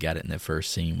fact he got it in that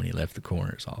first scene when he left the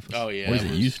coroner's office. Oh, yeah. What is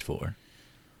it used for?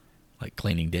 Like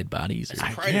cleaning dead bodies? Or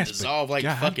It's probably to dissolve like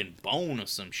fucking bone or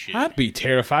some shit. I'd be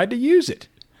terrified to use it.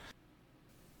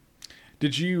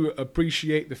 Did you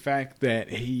appreciate the fact that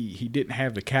he didn't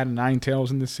have the cat of nine tails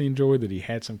in this scene, Joey? That he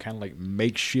had some kind of like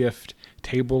makeshift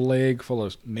table leg full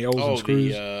of nails and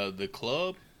screws? The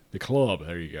club? The club,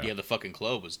 there you go. Yeah, the fucking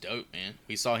club was dope, man.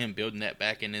 We saw him building that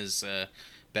back in his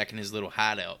little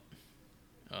hideout.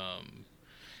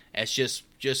 That's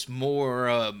just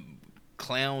more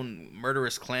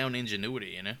murderous clown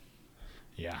ingenuity, you know?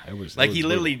 Yeah, it was like he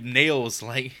literally nails,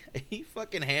 like he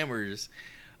fucking hammers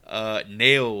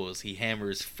nails. He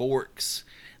hammers forks.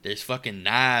 There's fucking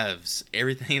knives.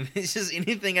 Everything. It's just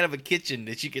anything out of a kitchen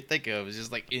that you could think of is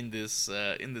just like in this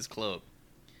club.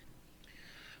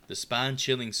 The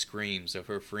spine-chilling screams of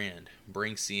her friend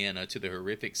bring Sienna to the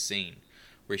horrific scene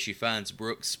where she finds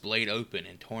Brooke splayed open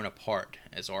and torn apart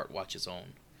as Art watches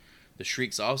on. The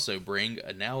shrieks also bring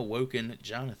a now-awoken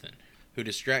Jonathan, who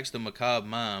distracts the macabre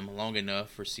mime long enough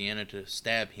for Sienna to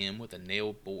stab him with a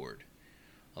nailed board,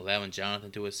 allowing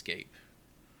Jonathan to escape.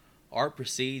 Art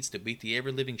proceeds to beat the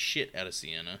ever-living shit out of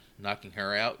Sienna, knocking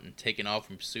her out and taking off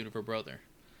in pursuit of her brother.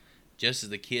 Just as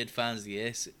the kid finds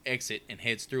the exit and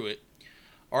heads through it,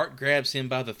 Art grabs him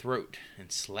by the throat and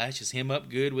slashes him up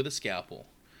good with a scalpel,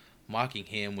 mocking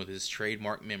him with his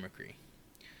trademark mimicry.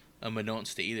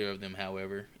 Unbeknownst to either of them,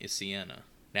 however, is Sienna,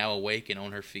 now awake and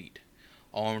on her feet,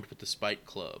 armed with the spiked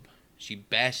club. She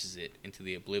bashes it into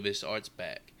the oblivious Art's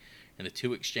back, and the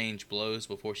two exchange blows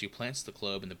before she plants the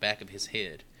club in the back of his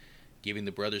head, giving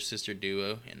the brother-sister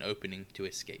duo an opening to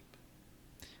escape.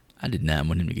 I did not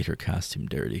want him to get her costume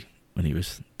dirty when he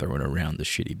was throwing around the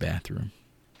shitty bathroom.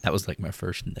 That was like my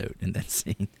first note in that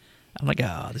scene. I'm like,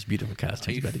 this beautiful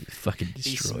costume's about to get fucking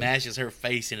destroyed. He smashes her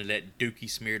face into that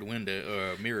dookie-smeared window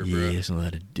or mirror, bro. Yeah, there's a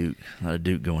lot of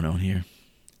Duke going on here.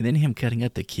 And then him cutting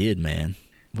up the kid, man.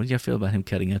 What did y'all feel about him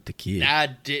cutting up the kid? I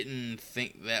didn't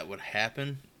think that would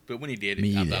happen, but when he did,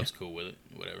 I thought I was cool with it.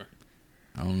 Whatever.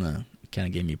 I don't know. It kind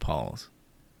of gave me pause.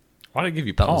 Why did it give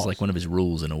you pause? That was like one of his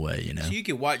rules in a way, you know? So you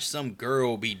could watch some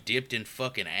girl be dipped in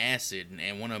fucking acid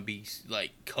and want to be,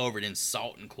 like, covered in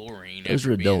salt and chlorine. Those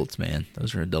are adults, man.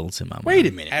 Those are adults in my mind. Wait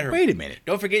a minute.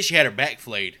 Don't forget she had her back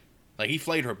flayed. Like, he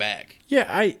flayed her back.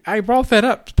 Yeah, I brought that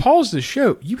up. Pause the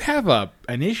show. You have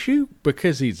an issue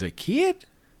because he's a kid?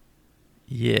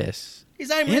 Yes. He's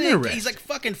not even he's like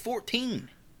fucking 14.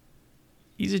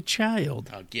 He's a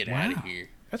child. Oh, get out of here.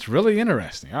 That's really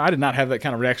interesting. I did not have that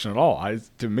kind of reaction at all.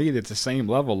 To me, that's the same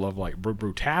level of like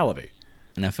brutality.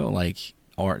 And I felt like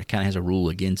Art kind of has a rule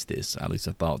against this. At least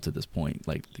I thought to this point.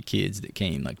 Like the kids that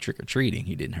came like trick or treating,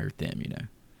 he didn't hurt them. You know,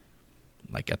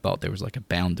 like I thought there was like a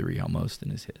boundary almost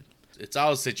in his head. It's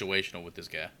all situational with this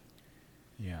guy.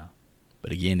 Yeah.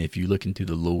 But again, if you look into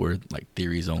the lore, like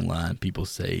theories online, people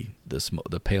say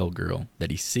the pale girl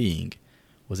that he's seeing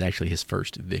was actually his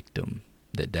first victim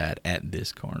that died at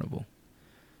this carnival.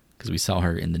 Because we saw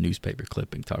her in the newspaper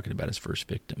clipping talking about his first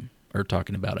victim, or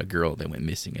talking about a girl that went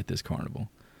missing at this carnival.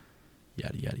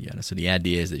 Yada, yada, yada. So the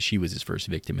idea is that she was his first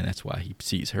victim, and that's why he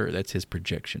sees her. That's his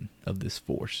projection of this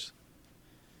force.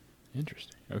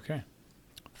 Interesting. Okay.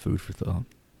 Food for thought.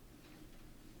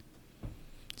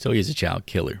 So he is a child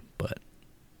killer, but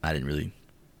I don't know.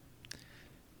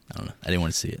 I didn't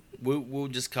want to see it. We'll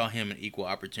just call him an equal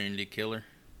opportunity killer.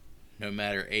 No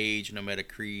matter age, no matter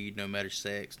creed, no matter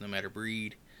sex, no matter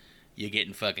breed. You're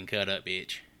getting fucking cut up,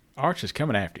 bitch. Arch is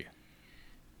coming after you.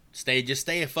 Just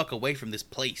stay a fuck away from this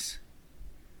place.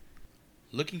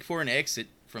 Looking for an exit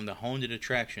from the haunted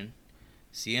attraction,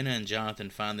 Sienna and Jonathan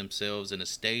find themselves in a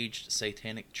staged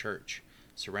satanic church,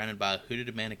 surrounded by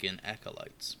hooded mannequin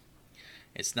acolytes.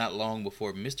 It's not long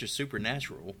before Mr.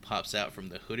 Supernatural pops out from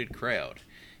the hooded crowd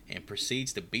and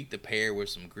proceeds to beat the pair with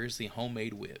some grisly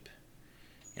homemade whip.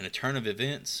 In a turn of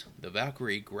events, the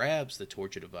Valkyrie grabs the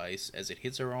torture device as it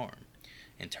hits her arm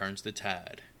and turns the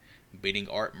tide, beating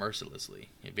Art mercilessly,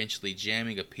 eventually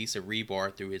jamming a piece of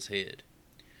rebar through his head.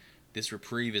 This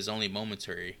reprieve is only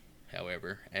momentary,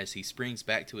 however, as he springs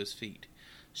back to his feet,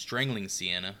 strangling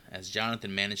Sienna as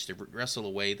Jonathan managed to wrestle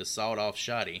away the sawed-off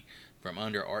shotty from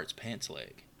under Art's pants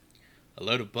leg. A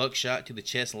load of buckshot to the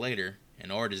chest later,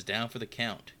 and Art is down for the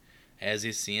count, as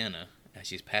is Sienna, as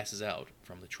she passes out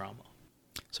from the trauma.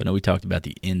 So I know we talked about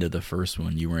the end of the first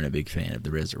one. You weren't a big fan of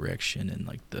the resurrection and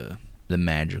like the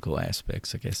magical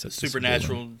aspects, I guess. The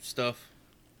supernatural stuff.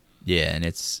 Yeah, and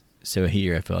it's So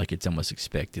here, I feel like it's almost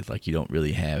expected. Like, you don't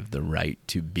really have the right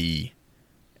to be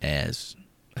as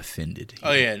offended.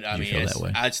 Oh yeah, I You mean, feel that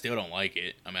way? I still don't like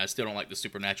it. I mean, I still don't like the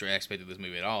supernatural aspect of this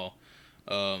movie at all.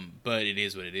 But it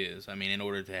is what it is. I mean, in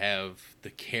order to have the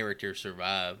character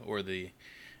survive or the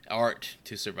art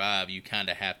to survive, you kind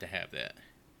of have to have that.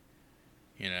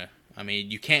 You know, I mean,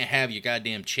 you can't have your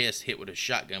goddamn chest hit with a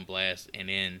shotgun blast and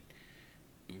then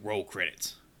roll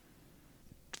credits.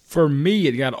 For me,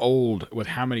 it got old with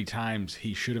how many times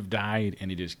he should have died,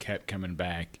 and he just kept coming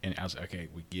back. And I was like, okay,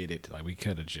 we get it. Like, we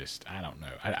could have just, I don't know.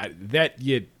 That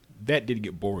did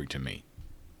get boring to me.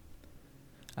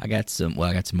 I got some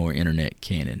more internet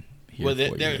canon here Well, for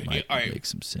you. they're It might all right, make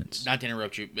some sense. Not to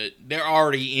interrupt you, but they're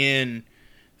already in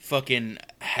fucking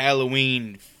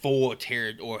Halloween 4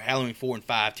 or Halloween 4 and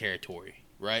 5 territory,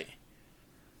 right?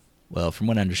 Well, from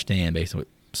what I understand, based on what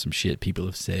some shit people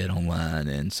have said online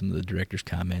and some of the director's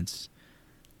comments,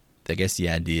 I guess the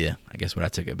idea, what I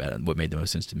took about it, what made the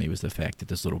most sense to me was the fact that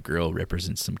this little girl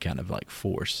represents some kind of like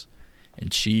force,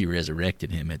 and she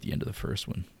resurrected him at the end of the first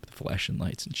one with the flashing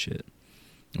lights and shit.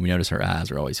 And we notice her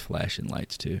eyes are always flashing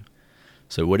lights too.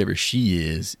 So whatever she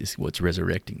is what's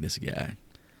resurrecting this guy.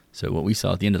 So what we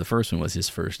saw at the end of the first one was his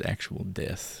first actual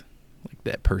death. Like,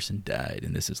 that person died,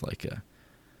 and this is like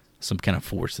some kind of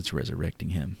force that's resurrecting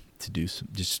him to do some,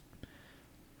 just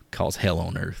cause hell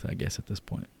on earth, I guess, at this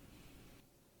point.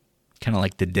 Kind of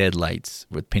like the Deadlights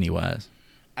with Pennywise.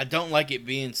 I don't like it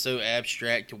being so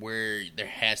abstract to where there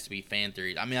has to be fan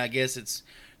theories. I mean, I guess it's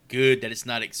good that it's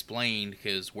not explained,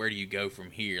 because where do you go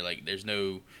from here? Like, there's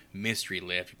no mystery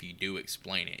left if you do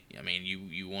explain it. I mean,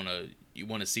 you want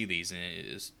to see these, and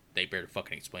they better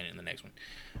fucking explain it in the next one.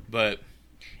 But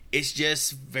it's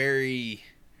just very,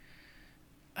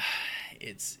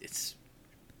 it's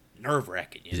nerve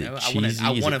wracking. You know, I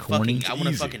want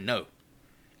to fucking know.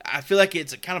 I feel like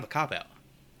it's a kind of a cop out.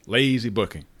 Lazy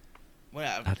booking.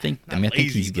 Well, I think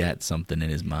he's got something in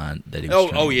his mind that he was Oh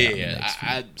trying to get yeah. out in the next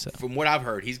few, so. From what I've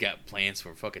heard, he's got plans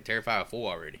for fucking Terrifier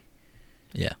 4 already.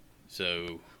 Yeah.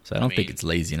 So I don't think it's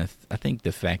lazy, and I think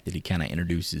the fact that he kind of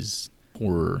introduces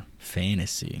horror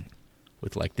fantasy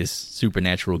with like this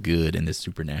supernatural good and this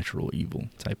supernatural evil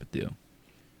type of deal.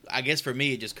 I guess for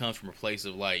me, it just comes from a place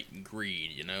of like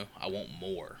greed. You know, I want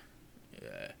more.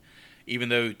 Even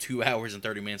though 2 hours and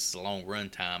 30 minutes is a long run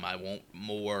time, I want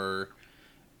more.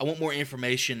 I want more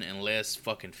information and less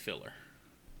fucking filler.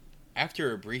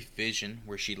 After a brief vision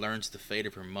where she learns the fate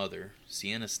of her mother,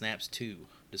 Sienna snaps to,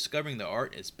 discovering the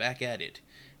Art is back at it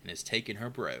and has taken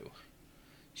her bro.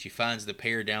 She finds the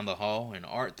pair down the hall, and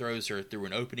Art throws her through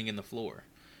an opening in the floor,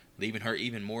 leaving her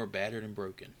even more battered and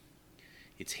broken.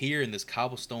 It's here in this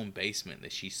cobblestone basement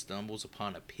that she stumbles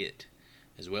upon a pit,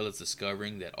 as well as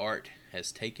discovering that Art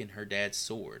has taken her dad's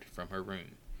sword from her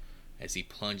room, as he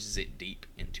plunges it deep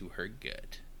into her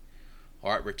gut.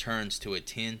 Art returns to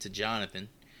attend to Jonathan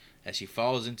as she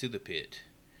falls into the pit,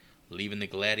 leaving the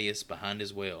Gladius behind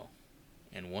as well.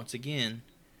 And once again,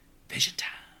 vision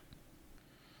time.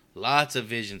 Lots of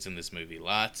visions in this movie.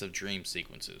 Lots of dream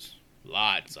sequences.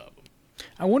 Lots of them.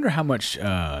 I wonder how much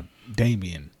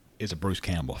Damien is a Bruce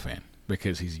Campbell fan,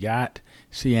 because he's got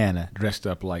Sienna dressed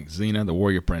up like Xena, the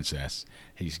warrior princess.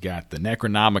 He's got the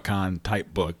Necronomicon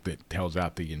type book that tells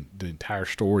out the entire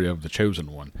story of the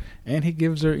Chosen One, and he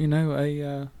gives her, a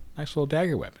nice little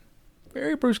dagger weapon.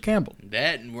 Very Bruce Campbell.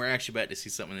 That, and we're actually about to see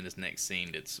something in this next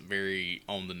scene that's very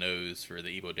on the nose for the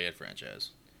Evil Dead franchise.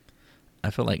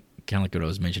 I feel like, kind of like what I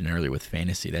was mentioning earlier with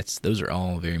fantasy, those are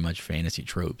all very much fantasy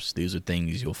tropes. These are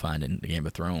things you'll find in the Game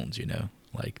of Thrones,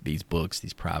 like these books,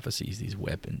 these prophecies, these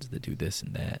weapons that do this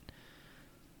and that.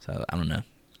 So, I don't know.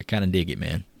 I kind of dig it,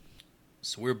 man.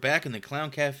 So we're back in the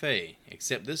Clown Cafe,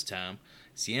 except this time,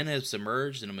 Sienna is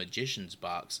submerged in a magician's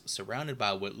box surrounded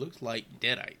by what looks like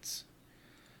deadites.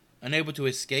 Unable to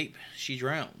escape, she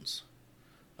drowns.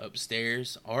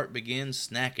 Upstairs, Art begins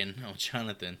snacking on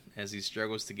Jonathan as he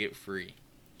struggles to get free.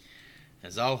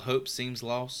 As all hope seems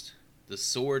lost, the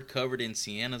sword covered in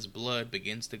Sienna's blood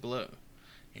begins to glow,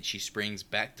 and she springs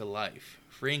back to life,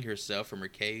 freeing herself from her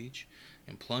cage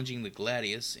and plunging the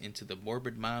Gladius into the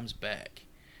morbid mime's back,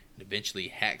 and eventually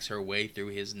hacks her way through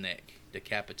his neck,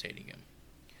 decapitating him.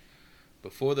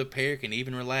 Before the pair can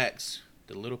even relax,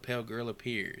 the little pale girl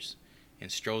appears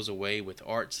and strolls away with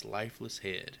Art's lifeless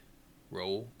head.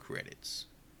 Roll credits.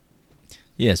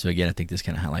 Yeah, so again, I think this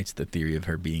kind of highlights the theory of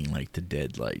her being like the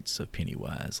Deadlights of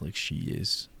Pennywise. Like, she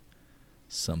is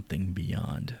something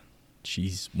beyond.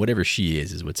 Whatever she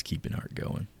is what's keeping Art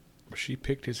going. She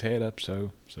picked his head up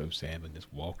so sad and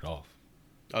just walked off.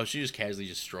 Oh, she just casually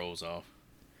just strolls off.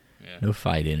 Yeah. No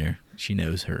fight in her. She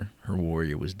knows her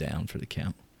warrior was down for the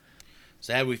count.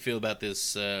 So how do we feel about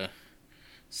this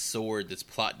sword, this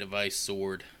plot device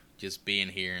sword, just being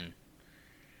here and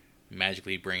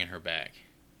magically bringing her back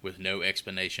with no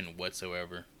explanation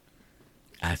whatsoever?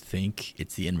 I think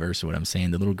it's the inverse of what I'm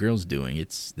saying the little girl's doing.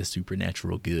 It's the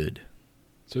supernatural good.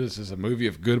 So this is a movie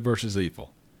of good versus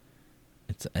evil.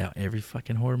 It's every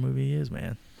fucking horror movie is,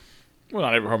 man. Well,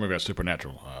 not every horror movie has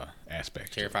supernatural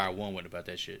aspects. Terrifier 1 went about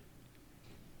that shit.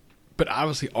 But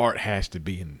obviously, art has to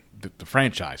be in the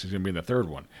franchise. He's going to be in the third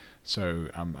one. So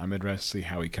I'm interested to see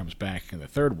how he comes back in the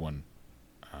third one.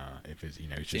 If it's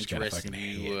he's just got a fucking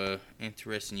head.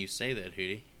 Interesting you say that,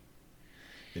 Hootie.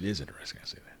 It is interesting I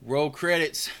say that. Roll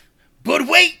credits. But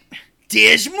wait,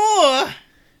 there's more.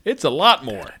 It's a lot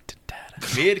more.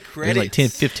 Mid credits. Like 10,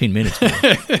 15 minutes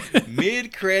more.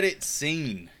 Mid credit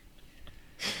scene.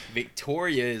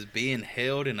 Victoria is being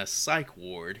held in a psych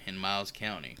ward in Miles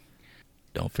County.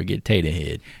 Don't forget Tater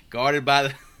Head. Guarded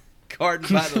by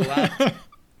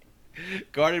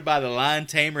the lion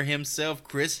tamer himself,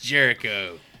 Chris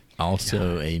Jericho.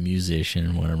 Also a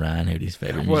musician, one of Ryan Hoodie's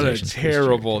favorite What musicians. a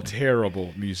terrible,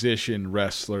 terrible musician,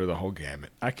 wrestler, the whole gamut.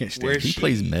 I can't stand it. He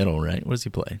plays metal, right? What does he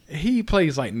play? He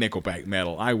plays like Nickelback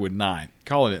metal. I would not.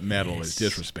 Calling it metal is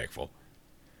disrespectful.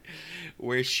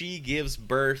 Where she gives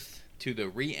birth to the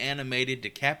reanimated,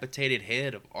 decapitated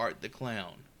head of Art the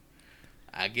Clown.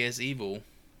 I guess evil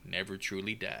never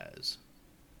truly dies.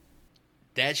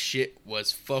 That shit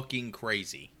was fucking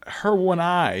crazy. Her one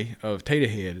eye of Tater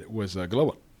Head was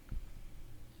glowing.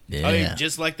 Yeah. I mean,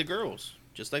 just like the girls.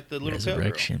 Just like the little pale girl.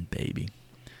 Resurrection, baby.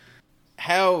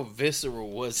 How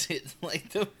visceral was it?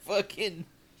 Like the fucking...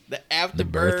 The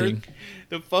afterbirth. The birthing.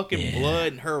 The fucking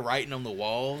blood and her writing on the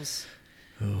walls.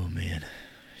 Oh, man.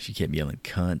 She kept yelling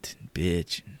cunt and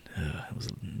bitch. It was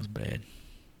bad.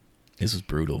 This was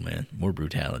brutal, man. More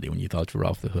brutality when you thought you were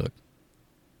off the hook.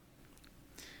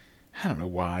 I don't know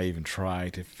why I even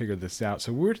tried to figure this out.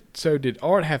 So did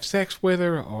Art have sex with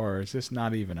her, or is this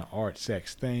not even an Art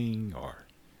sex thing? Or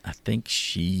I think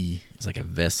she is like a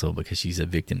vessel because she's a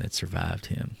victim that survived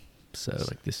him. So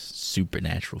like this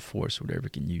supernatural force or whatever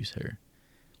can use her.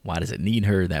 Why does it need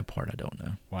her? That part I don't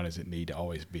know. Why does it need to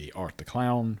always be Art the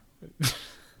Clown?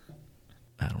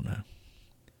 I don't know.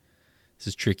 This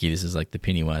is tricky. This is like the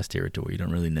Pennywise territory. You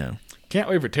don't really know. Can't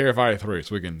wait for Terrifier 3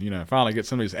 so we can, finally get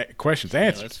some of these questions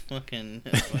answered. Let's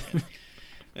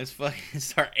fucking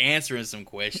start answering some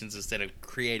questions instead of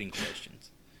creating questions.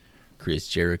 Chris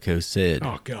Jericho said,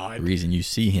 "Oh God, the reason you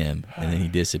see him and then he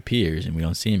disappears and we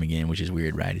don't see him again, which is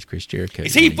weird, right? Is Chris Jericho?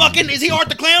 Is he Art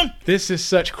the Clown? This is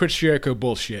such Chris Jericho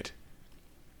bullshit."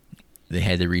 They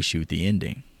had to reshoot the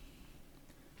ending.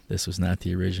 This was not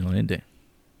the original ending.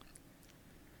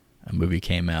 A movie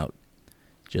came out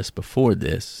just before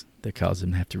this that caused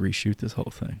them to have to reshoot this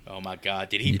whole thing. Oh my God!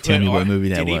 Did he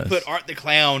put Art the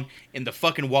Clown in the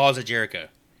fucking walls of Jericho?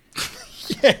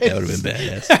 Yes. That would have been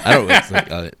badass. I don't. It's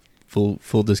like,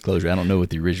 full disclosure. I don't know what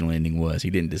the original ending was.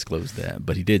 He didn't disclose that,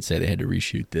 but he did say they had to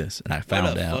reshoot this, and I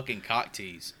found out fucking cock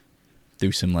tease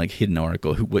through some like hidden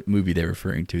article what movie they're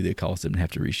referring to that caused them to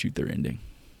have to reshoot their ending.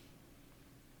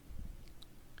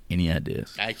 Any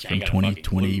ideas? From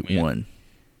 2021.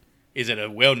 Is it a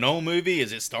well-known movie?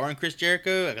 Is it starring Chris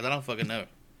Jericho? Because I don't fucking know.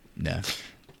 No.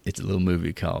 It's a little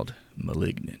movie called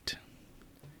Malignant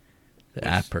that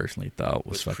I personally thought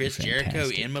was fucking Chris fantastic. Jericho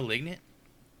in Malignant?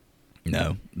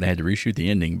 No. They had to reshoot the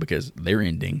ending because their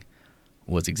ending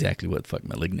was exactly what the fuck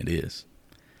Malignant is.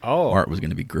 Oh. Art was going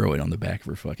to be growing on the back of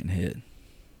her fucking head.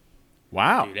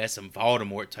 Wow. Dude, that's some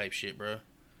Voldemort type shit, bro.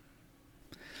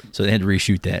 So they had to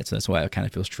reshoot that, so that's why I kind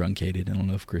of feel truncated. I don't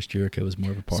know if Chris Jericho was more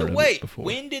of a part of it before.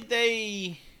 When did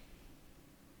they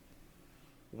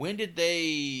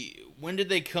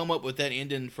come up with that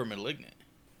ending for Malignant?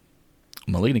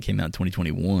 Malignant came out in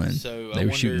 2021. So they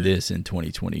were shooting this in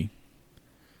 2020.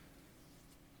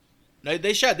 No,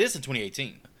 they shot this in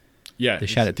 2018. Yeah. They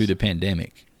shot it through the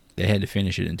pandemic. They had to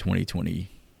finish it in 2020.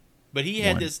 But he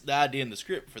had the idea in the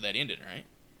script for that ending, right?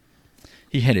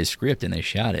 He had his script and they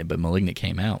shot it, but Malignant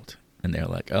came out and they're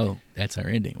like, "Oh, that's our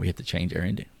ending. We have to change our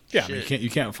ending." Yeah, I mean, you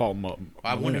can't fault.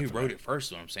 I wonder who wrote it first.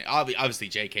 Is what I'm saying. Obviously,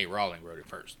 J.K. Rowling wrote it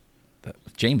first. But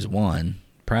James Wan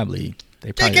probably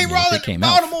J.K. Rowling,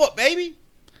 Baltimore, baby.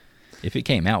 If it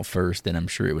came out first, then I'm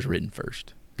sure it was written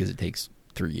first because it takes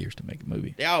 3 years to make a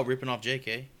movie. They're all ripping off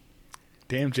J.K.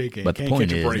 Damn J.K. But the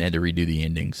point is, they had to redo the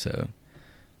ending, so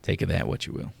take of that what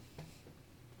you will.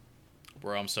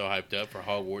 Bro, I'm so hyped up for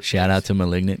Hogwarts. Shout out to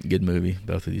Malignant. Good movie.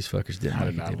 Both of these fuckers didn't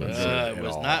make it. It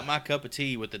was not my cup of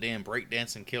tea with the damn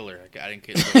breakdancing killer. I didn't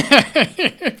get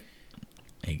it.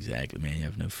 Exactly, man. You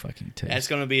have no fucking taste. That's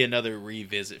going to be another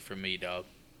revisit for me, dog.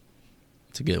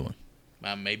 It's a good one.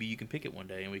 Maybe you can pick it one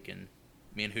day and we can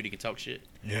Me and Hootie can talk shit.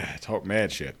 Yeah, talk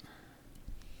mad shit.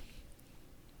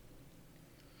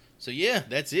 So yeah,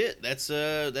 that's it. That's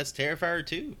Terrifier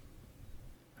 2.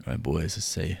 All right, boys, let's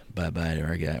say bye-bye to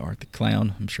our guy, Art the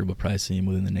Clown. I'm sure we'll probably see him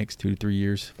within the next 2 to 3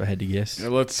 years, if I had to guess. Yeah,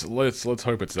 let's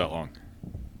hope it's that long.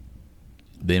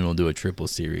 Then we'll do a triple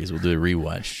series. We'll do a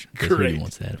rewatch. Because Great. Hootie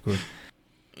wants that, of course.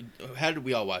 How did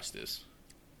we all watch this?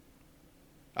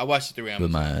 I watched it through Amazon.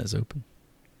 With my eyes open.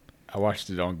 I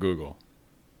watched it on Google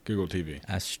TV.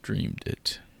 I streamed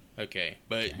it. Okay,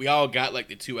 but we all got like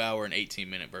the 2 hour and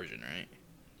 18-minute version, right?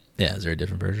 Yeah, is there a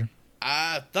different version?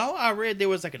 I thought I read there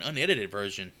was like an unedited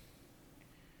version.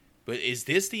 But is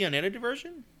this the unedited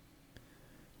version?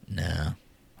 No,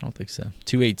 I don't think so.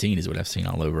 218 is what I've seen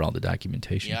all over all the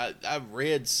documentation. Yeah, I've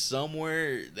read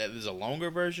somewhere that there's a longer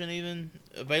version even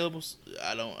available.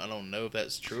 I don't know if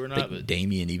that's true or I not. think But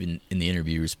Damien, even in the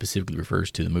interview, specifically refers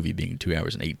to the movie being 2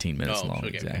 hours and 18 minutes long. okay.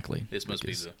 Exactly. This must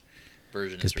be the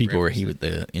version. Because people were,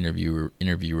 the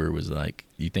interviewer was like,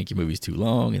 "You think your movie's too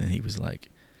long?" And then he was like,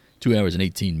 2 hours and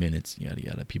 18 minutes, yada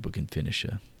yada. People can finish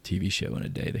a TV show in a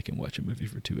day. They can watch a movie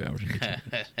for 2 hours and 18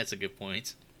 minutes. That's a good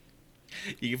point.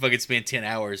 You can fucking spend 10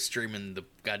 hours streaming the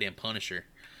goddamn Punisher.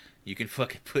 You can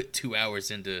fucking put 2 hours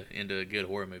into a good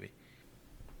horror movie.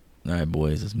 All right,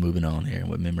 boys, let's moving on here.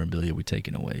 What memorabilia are we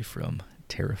taking away from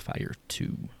Terrifier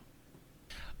 2?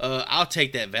 I'll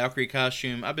take that Valkyrie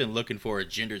costume. I've been looking for a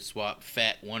gendered swap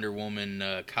fat Wonder Woman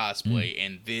cosplay,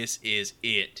 and this is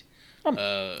it. I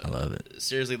love it.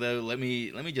 Seriously though, let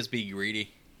me just be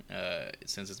greedy.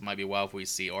 Since it might be a while before we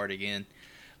see Art again,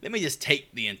 let me just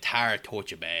take the entire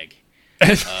torture bag.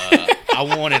 I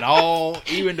want it all,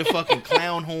 even the fucking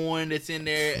clown horn that's in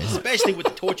there, especially with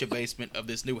the torture basement of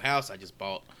this new house I just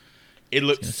bought. It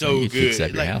looks so You good. fix up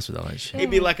your Like, house with all that shit. it'd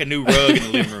be like a new rug in the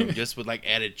living room, just with like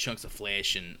added chunks of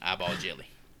flesh and eyeball jelly.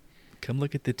 Come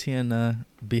look at the 10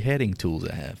 beheading tools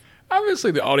I have.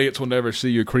 Obviously, the audience will never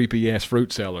see your creepy ass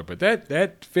fruit seller, but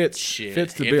that fits Shit.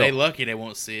 fits the If bill. they lucky, they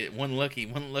won't see it. One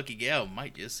lucky gal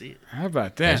might just see it. How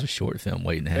about There's that? a short film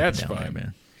waiting to happen That's down fine. there,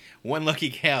 man. One lucky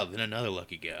gal, then another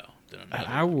lucky gal, then another.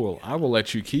 I will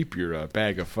let you keep your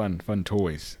bag of fun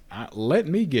toys. Let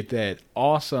me get that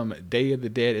awesome Day of the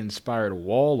Dead inspired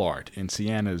wall art in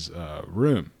Sienna's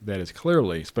room that is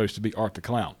clearly supposed to be Art the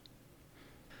Clown.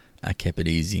 I kept it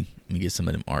easy. Let me get some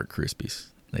of them Art Krispies.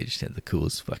 They just had the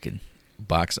coolest fucking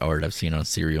box art I've seen on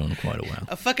cereal in quite a while.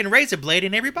 A fucking razor blade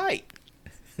in every bite.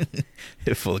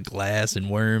 Full of glass and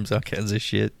worms, all kinds of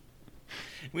shit.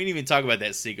 We didn't even talk about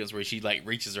that sequence where she like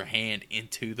reaches her hand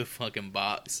into the fucking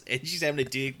box and she's having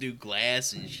to dig through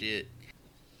glass and shit.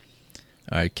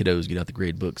 All right, kiddos, get out the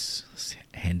grade books. Let's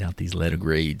hand out these letter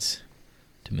grades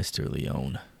to Mr.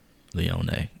 Leone,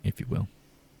 if you will.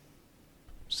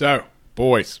 So,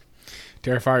 boys,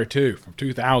 Terrifier 2 from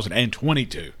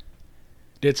 2022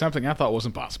 did something I thought was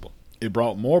impossible. It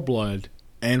brought more blood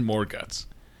and more guts.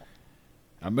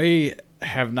 I may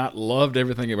have not loved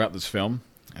everything about this film,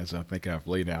 as I think I've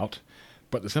laid out,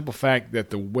 but the simple fact that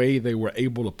the way they were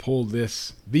able to pull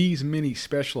these many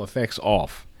special effects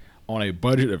off on a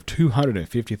budget of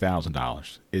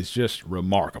 $250,000 is just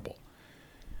remarkable.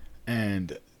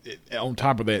 And on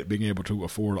top of that, being able to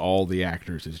afford all the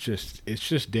actors is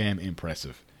just damn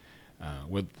impressive.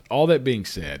 With all that being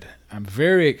said, I'm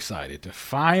very excited to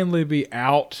finally be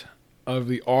out of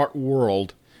the art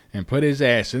world and put his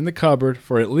ass in the cupboard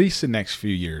for at least the next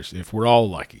few years, if we're all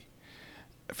lucky,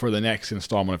 for the next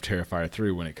installment of Terrifier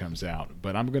 3 when it comes out.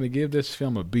 But I'm going to give this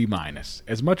film a B-.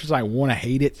 As much as I want to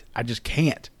hate it, I just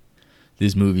can't.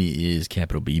 This movie is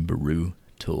capital B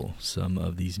brutal. Some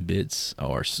of these bits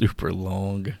are super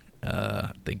long.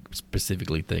 I think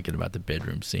specifically thinking about the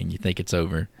bedroom scene. You think it's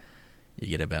over. You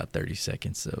get about 30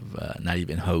 seconds of not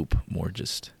even hope, more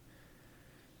just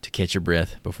to catch your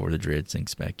breath before the dread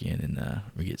sinks back in and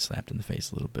we get slapped in the face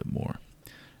a little bit more.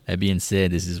 That being said,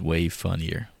 this is way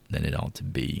funnier than it ought to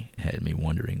be. It had me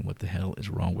wondering what the hell is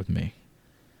wrong with me.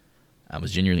 I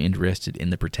was genuinely interested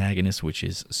in the protagonist, which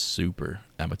is super,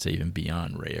 I would say even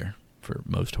beyond rare for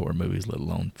most horror movies, let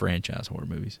alone franchise horror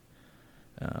movies.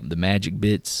 The magic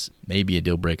bits may be a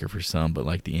deal breaker for some, but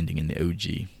like the ending in the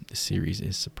OG, the series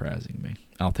is surprising me.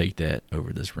 I'll take that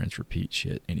over this rinse repeat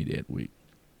shit any day of the week.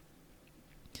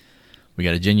 We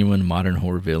got a genuine modern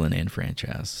horror villain and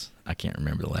franchise. I can't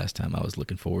remember the last time I was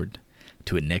looking forward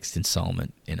to a next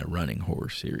installment in a running horror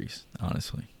series,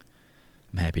 honestly.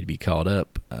 I'm happy to be caught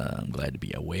up. I'm glad to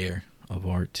be aware of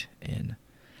Art and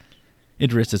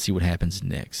interested to see what happens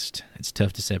next. It's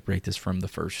tough to separate this from the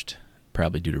first,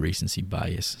 probably due to recency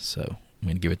bias, so I'm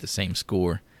going to give it the same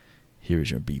score.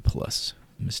 Here's your B+,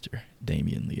 Mr.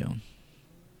 Damien Leone.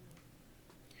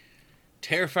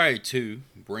 Terrifier 2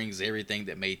 brings everything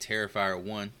that made Terrifier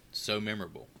 1 so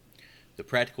memorable. The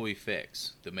practical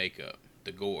effects, the makeup,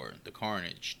 the gore, the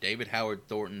carnage, David Howard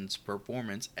Thornton's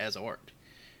performance as Art,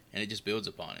 and it just builds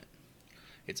upon it.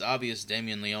 It's obvious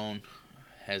Damien Leone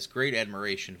has great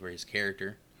admiration for his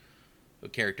characters,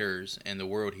 and the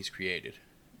world he's created,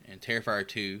 and Terrifier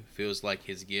 2 feels like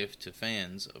his gift to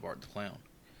fans of Art the Clown.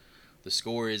 The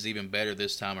score is even better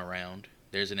this time around.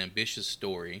 There's an ambitious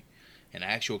story and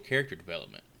actual character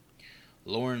development.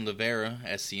 Lauren Rivera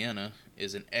as Sienna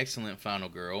is an excellent final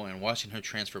girl, and watching her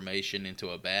transformation into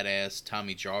a badass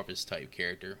Tommy Jarvis type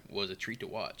character was a treat to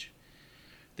watch.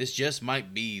 This just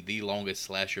might be the longest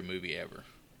slasher movie ever,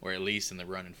 or at least in the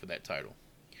running for that title.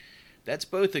 That's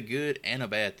both a good and a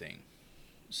bad thing.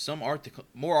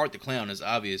 More Art the Clown is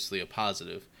obviously a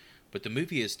positive, but the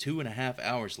movie is 2.5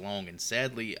 hours long, and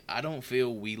sadly, I don't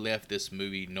feel we left this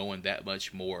movie knowing that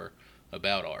much more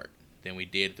about Art than we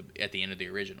did at the end of the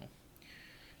original.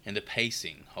 And the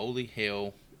pacing, holy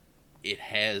hell, it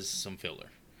has some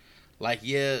filler. Like,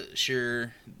 yeah,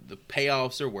 sure, the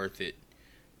payoffs are worth it,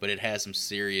 but it has some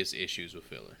serious issues with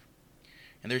filler.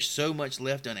 And there's so much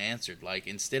left unanswered. Like,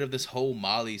 instead of this whole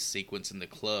Molly sequence in the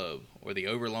club, or the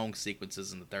overlong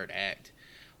sequences in the third act,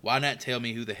 why not tell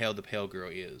me who the hell the Pale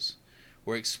Girl is?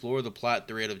 Or explore the plot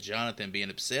thread of Jonathan being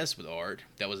obsessed with Art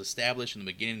that was established in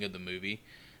the beginning of the movie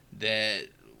that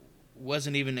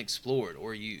wasn't even explored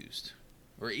or used.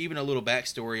 Or even a little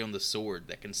backstory on the sword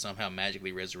that can somehow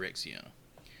magically resurrect Sienna.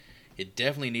 It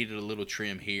definitely needed a little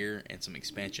trim here and some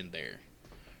expansion there.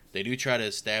 They do try to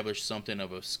establish something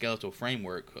of a skeletal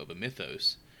framework of a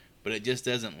mythos, but it just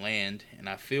doesn't land, and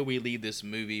I feel we leave this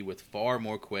movie with far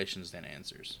more questions than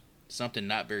answers. Something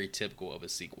not very typical of a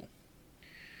sequel.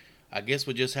 I guess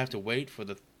we'll just have to wait for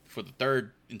the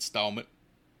third installment,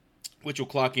 which will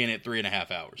clock in at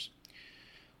 3.5 hours.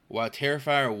 While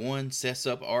Terrifier 1 sets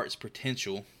up Art's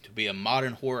potential to be a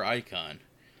modern horror icon,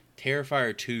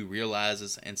 Terrifier 2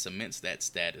 realizes and cements that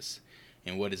status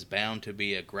in what is bound to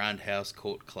be a grindhouse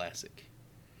cult classic.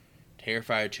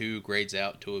 Terrifier 2 grades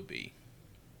out to a B.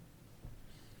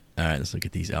 Alright, let's look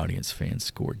at these audience fan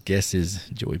score guesses.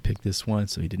 Joey picked this one,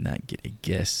 so he did not get a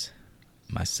guess.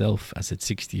 Myself, I said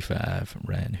 65.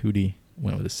 Ryan Hootie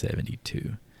went with a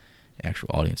 72. Actual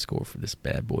audience score for this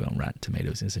bad boy on Rotten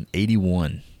Tomatoes is an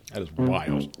 81. That is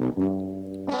wild. 80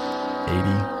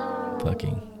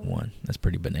 fucking 1. That's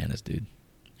pretty bananas, dude.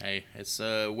 Hey, it's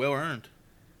well earned.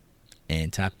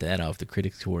 And top that off, the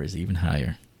critic score is even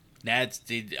higher.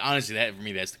 Honestly, that for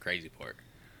me, that's the crazy part.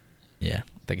 Yeah,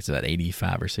 I think it's about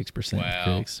 85 or 6% Wow, of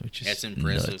critics, which is that's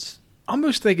impressive. nuts. I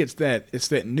almost think it's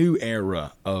that new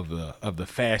era of the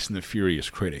Fast and the Furious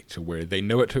critic, to where they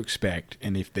know what to expect,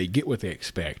 and if they get what they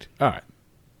expect, all right,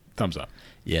 thumbs up.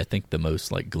 Yeah, I think the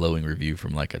most like glowing review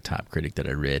from like a top critic that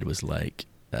I read was like,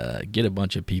 get a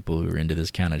bunch of people who are into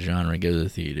this kind of genre, go to the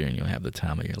theater, and you'll have the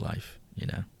time of your life, you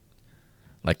know?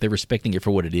 Like, they're respecting it for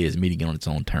what it is, meeting it on its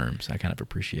own terms. I kind of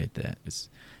appreciate that. It's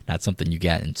not something you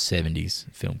got in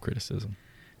 70s film criticism.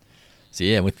 So,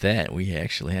 yeah, with that, we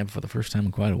actually have, for the first time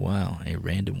in quite a while, a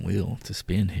random wheel to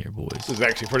spin here, boys. This is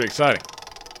actually pretty exciting.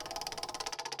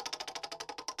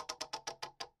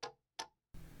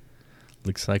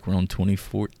 Looks like we're on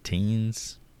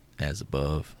 2014's As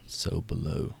Above, So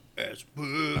Below. As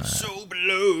above, so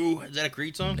below. Is that a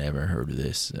Creed song? Never heard of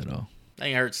this at all. I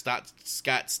think I heard Scott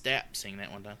Stapp sing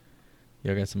that one time.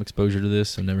 Y'all got some exposure to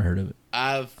this? I've never heard of it.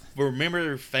 I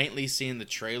remember faintly seeing the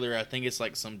trailer. I think it's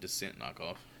like some Descent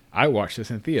knockoff. I watched this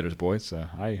in theaters, boys, so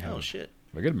I have shit.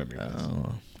 a good memory of this.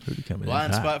 Oh, who'd coming in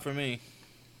Blind hot? spot for me.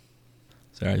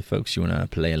 Sorry, folks, you want to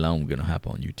play along, we're going to hop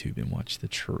on YouTube and watch the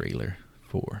trailer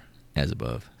for As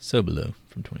Above, So Below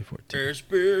from 2014. As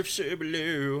above, so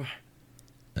below.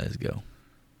 Let's go.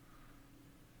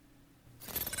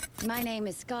 My name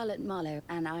is Scarlett Marlowe,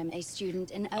 and I'm a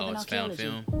student in urban It's found archaeology.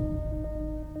 film.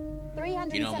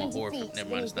 370 You know I'm a horror feet never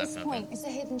mind, it's not this found point film. is a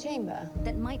hidden chamber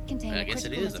that might contain I a guess it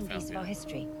critical is a missing found piece of our film.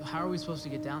 history. How are we supposed to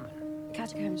get down there?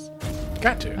 Catacombs.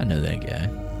 Got to. I know that guy.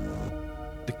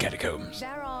 The catacombs.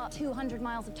 There are 200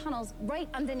 miles of tunnels right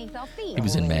underneath our feet. He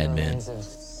was in Mad Men. Remains of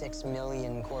 6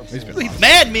 million corpses. Wait,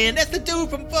 Mad Men? That's the dude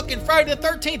from fucking Friday the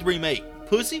 13th remake.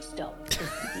 Pussy. Stop. This is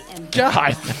the end.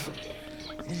 God.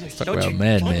 Talk about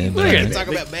Mad Men. We're man. not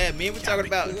talking about Mad Men. We're talking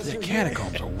about. The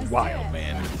catacombs are wild,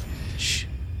 man. Shh.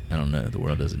 I don't know. The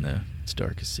world doesn't know. It's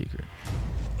darkest secret.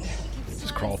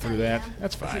 Just crawl through that.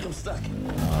 That's fine.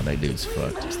 Oh, that dude's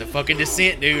fucked. It's the fucking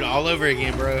Descent, dude, all over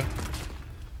again, bro.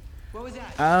 What was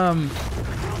that?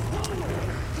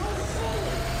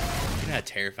 You know how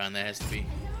terrifying that has to be.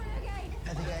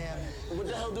 I think I am. What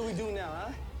the hell do we do now,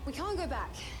 huh? We can't go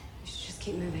back. We should just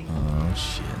keep moving. Oh,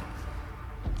 shit.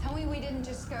 Tell me we didn't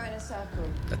just go in a circle.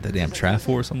 Got that damn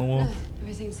Triforce on the wall.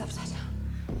 Everything's upside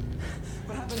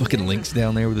down. Fucking Link's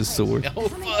down there with his sword. Oh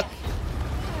fuck!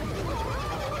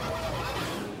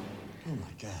 Oh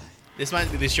my god. This might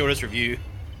be the shortest review,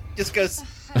 just because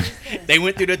they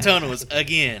went through the tunnels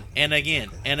again and again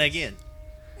and again.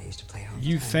 I used to play home.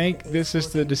 You think this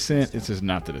is the Descent? This is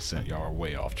not the Descent. Y'all are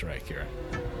way off track here.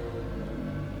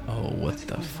 Oh, what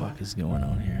the fuck is going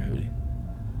on here, Hootie?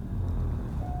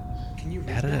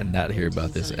 How did I not hear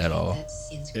about this at all?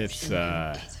 It's,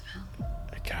 God,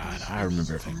 I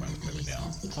remember everything about this movie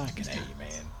now. Fucking A,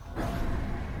 man.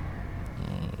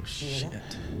 Oh, shit.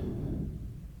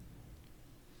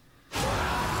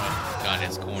 God,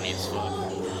 that's corny as fuck.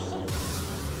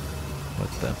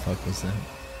 What the fuck was that?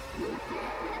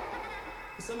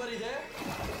 Is somebody there?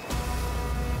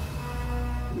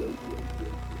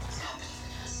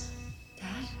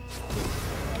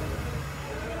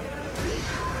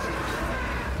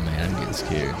 Man, I'm getting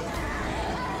scared.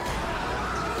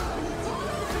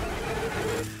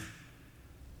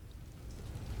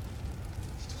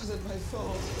 It wasn't my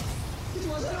fault. It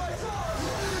wasn't my fault!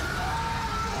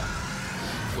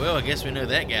 Well, I guess we know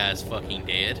that guy's fucking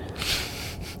dead.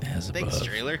 As Thanks, above.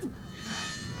 trailer.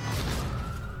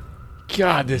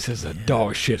 God, this is a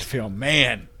dog shit film.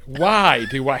 Man, why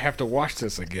do I have to watch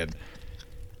this again?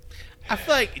 I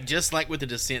feel like, just like with The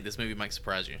Descent, this movie might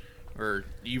surprise you. Or,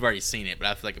 you've already seen it, but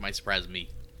I feel like it might surprise me.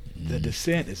 The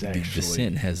Descent is The actually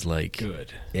Descent has like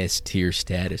good. S tier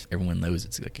status. Everyone knows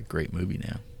it's like a great movie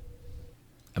now.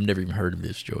 I've never even heard of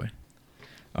this, Joy.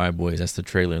 All right, boys, that's the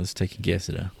trailer. Let's take a guess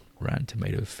at a Rotten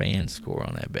Tomato fan score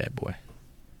on that bad boy.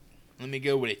 Let me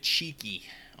go with a cheeky.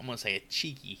 I'm gonna say a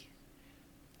cheeky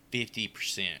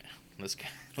 50%. Let's go.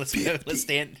 Let's go.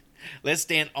 Let's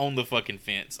stand on the fucking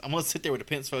fence. I'm gonna sit there with a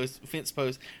fence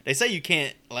post. They say you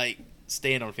can't like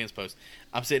stand on a fence post.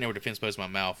 I'm sitting there with a fence post in my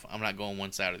mouth. I'm not going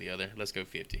one side or the other. Let's go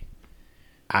 50.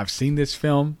 I've seen this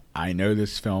film. I know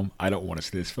this film. I don't want to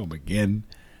see this film again.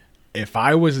 If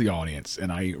I was the audience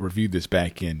and I reviewed this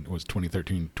back in, was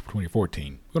 2013, 2014,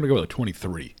 I'm going to go with a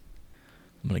 23.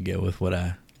 I'm going to go with what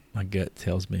my gut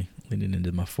tells me, leaning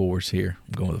into my fours here.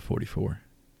 I'm going with a 44.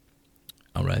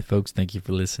 All right, folks, thank you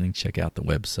for listening. Check out the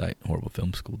website,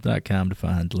 horriblefilmschool.com, to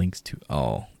find links to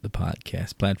all the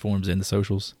podcast platforms and the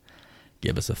socials.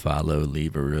 Give us a follow,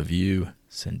 leave a review,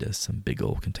 send us some big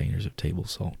old containers of table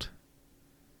salt.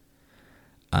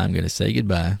 I'm going to say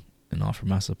goodbye and offer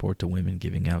my support to women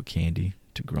giving out candy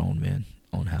to grown men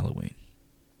on Halloween.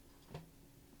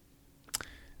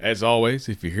 As always,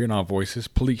 if you're hearing our voices,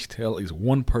 please tell at least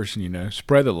one person you know.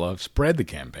 Spread the love, spread the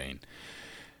campaign.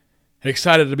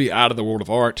 Excited to be out of the world of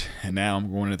art, and now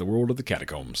I'm going into the world of the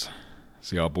catacombs.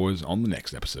 See y'all boys on the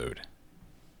next episode.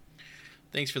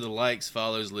 Thanks for the likes,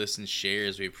 follows, listens,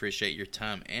 shares. We appreciate your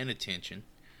time and attention.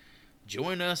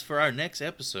 Join us for our next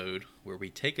episode, where we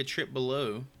take a trip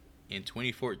below in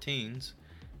 2014's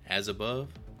As Above,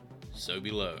 So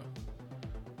Below.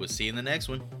 We'll see you in the next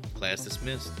one. Class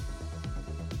dismissed.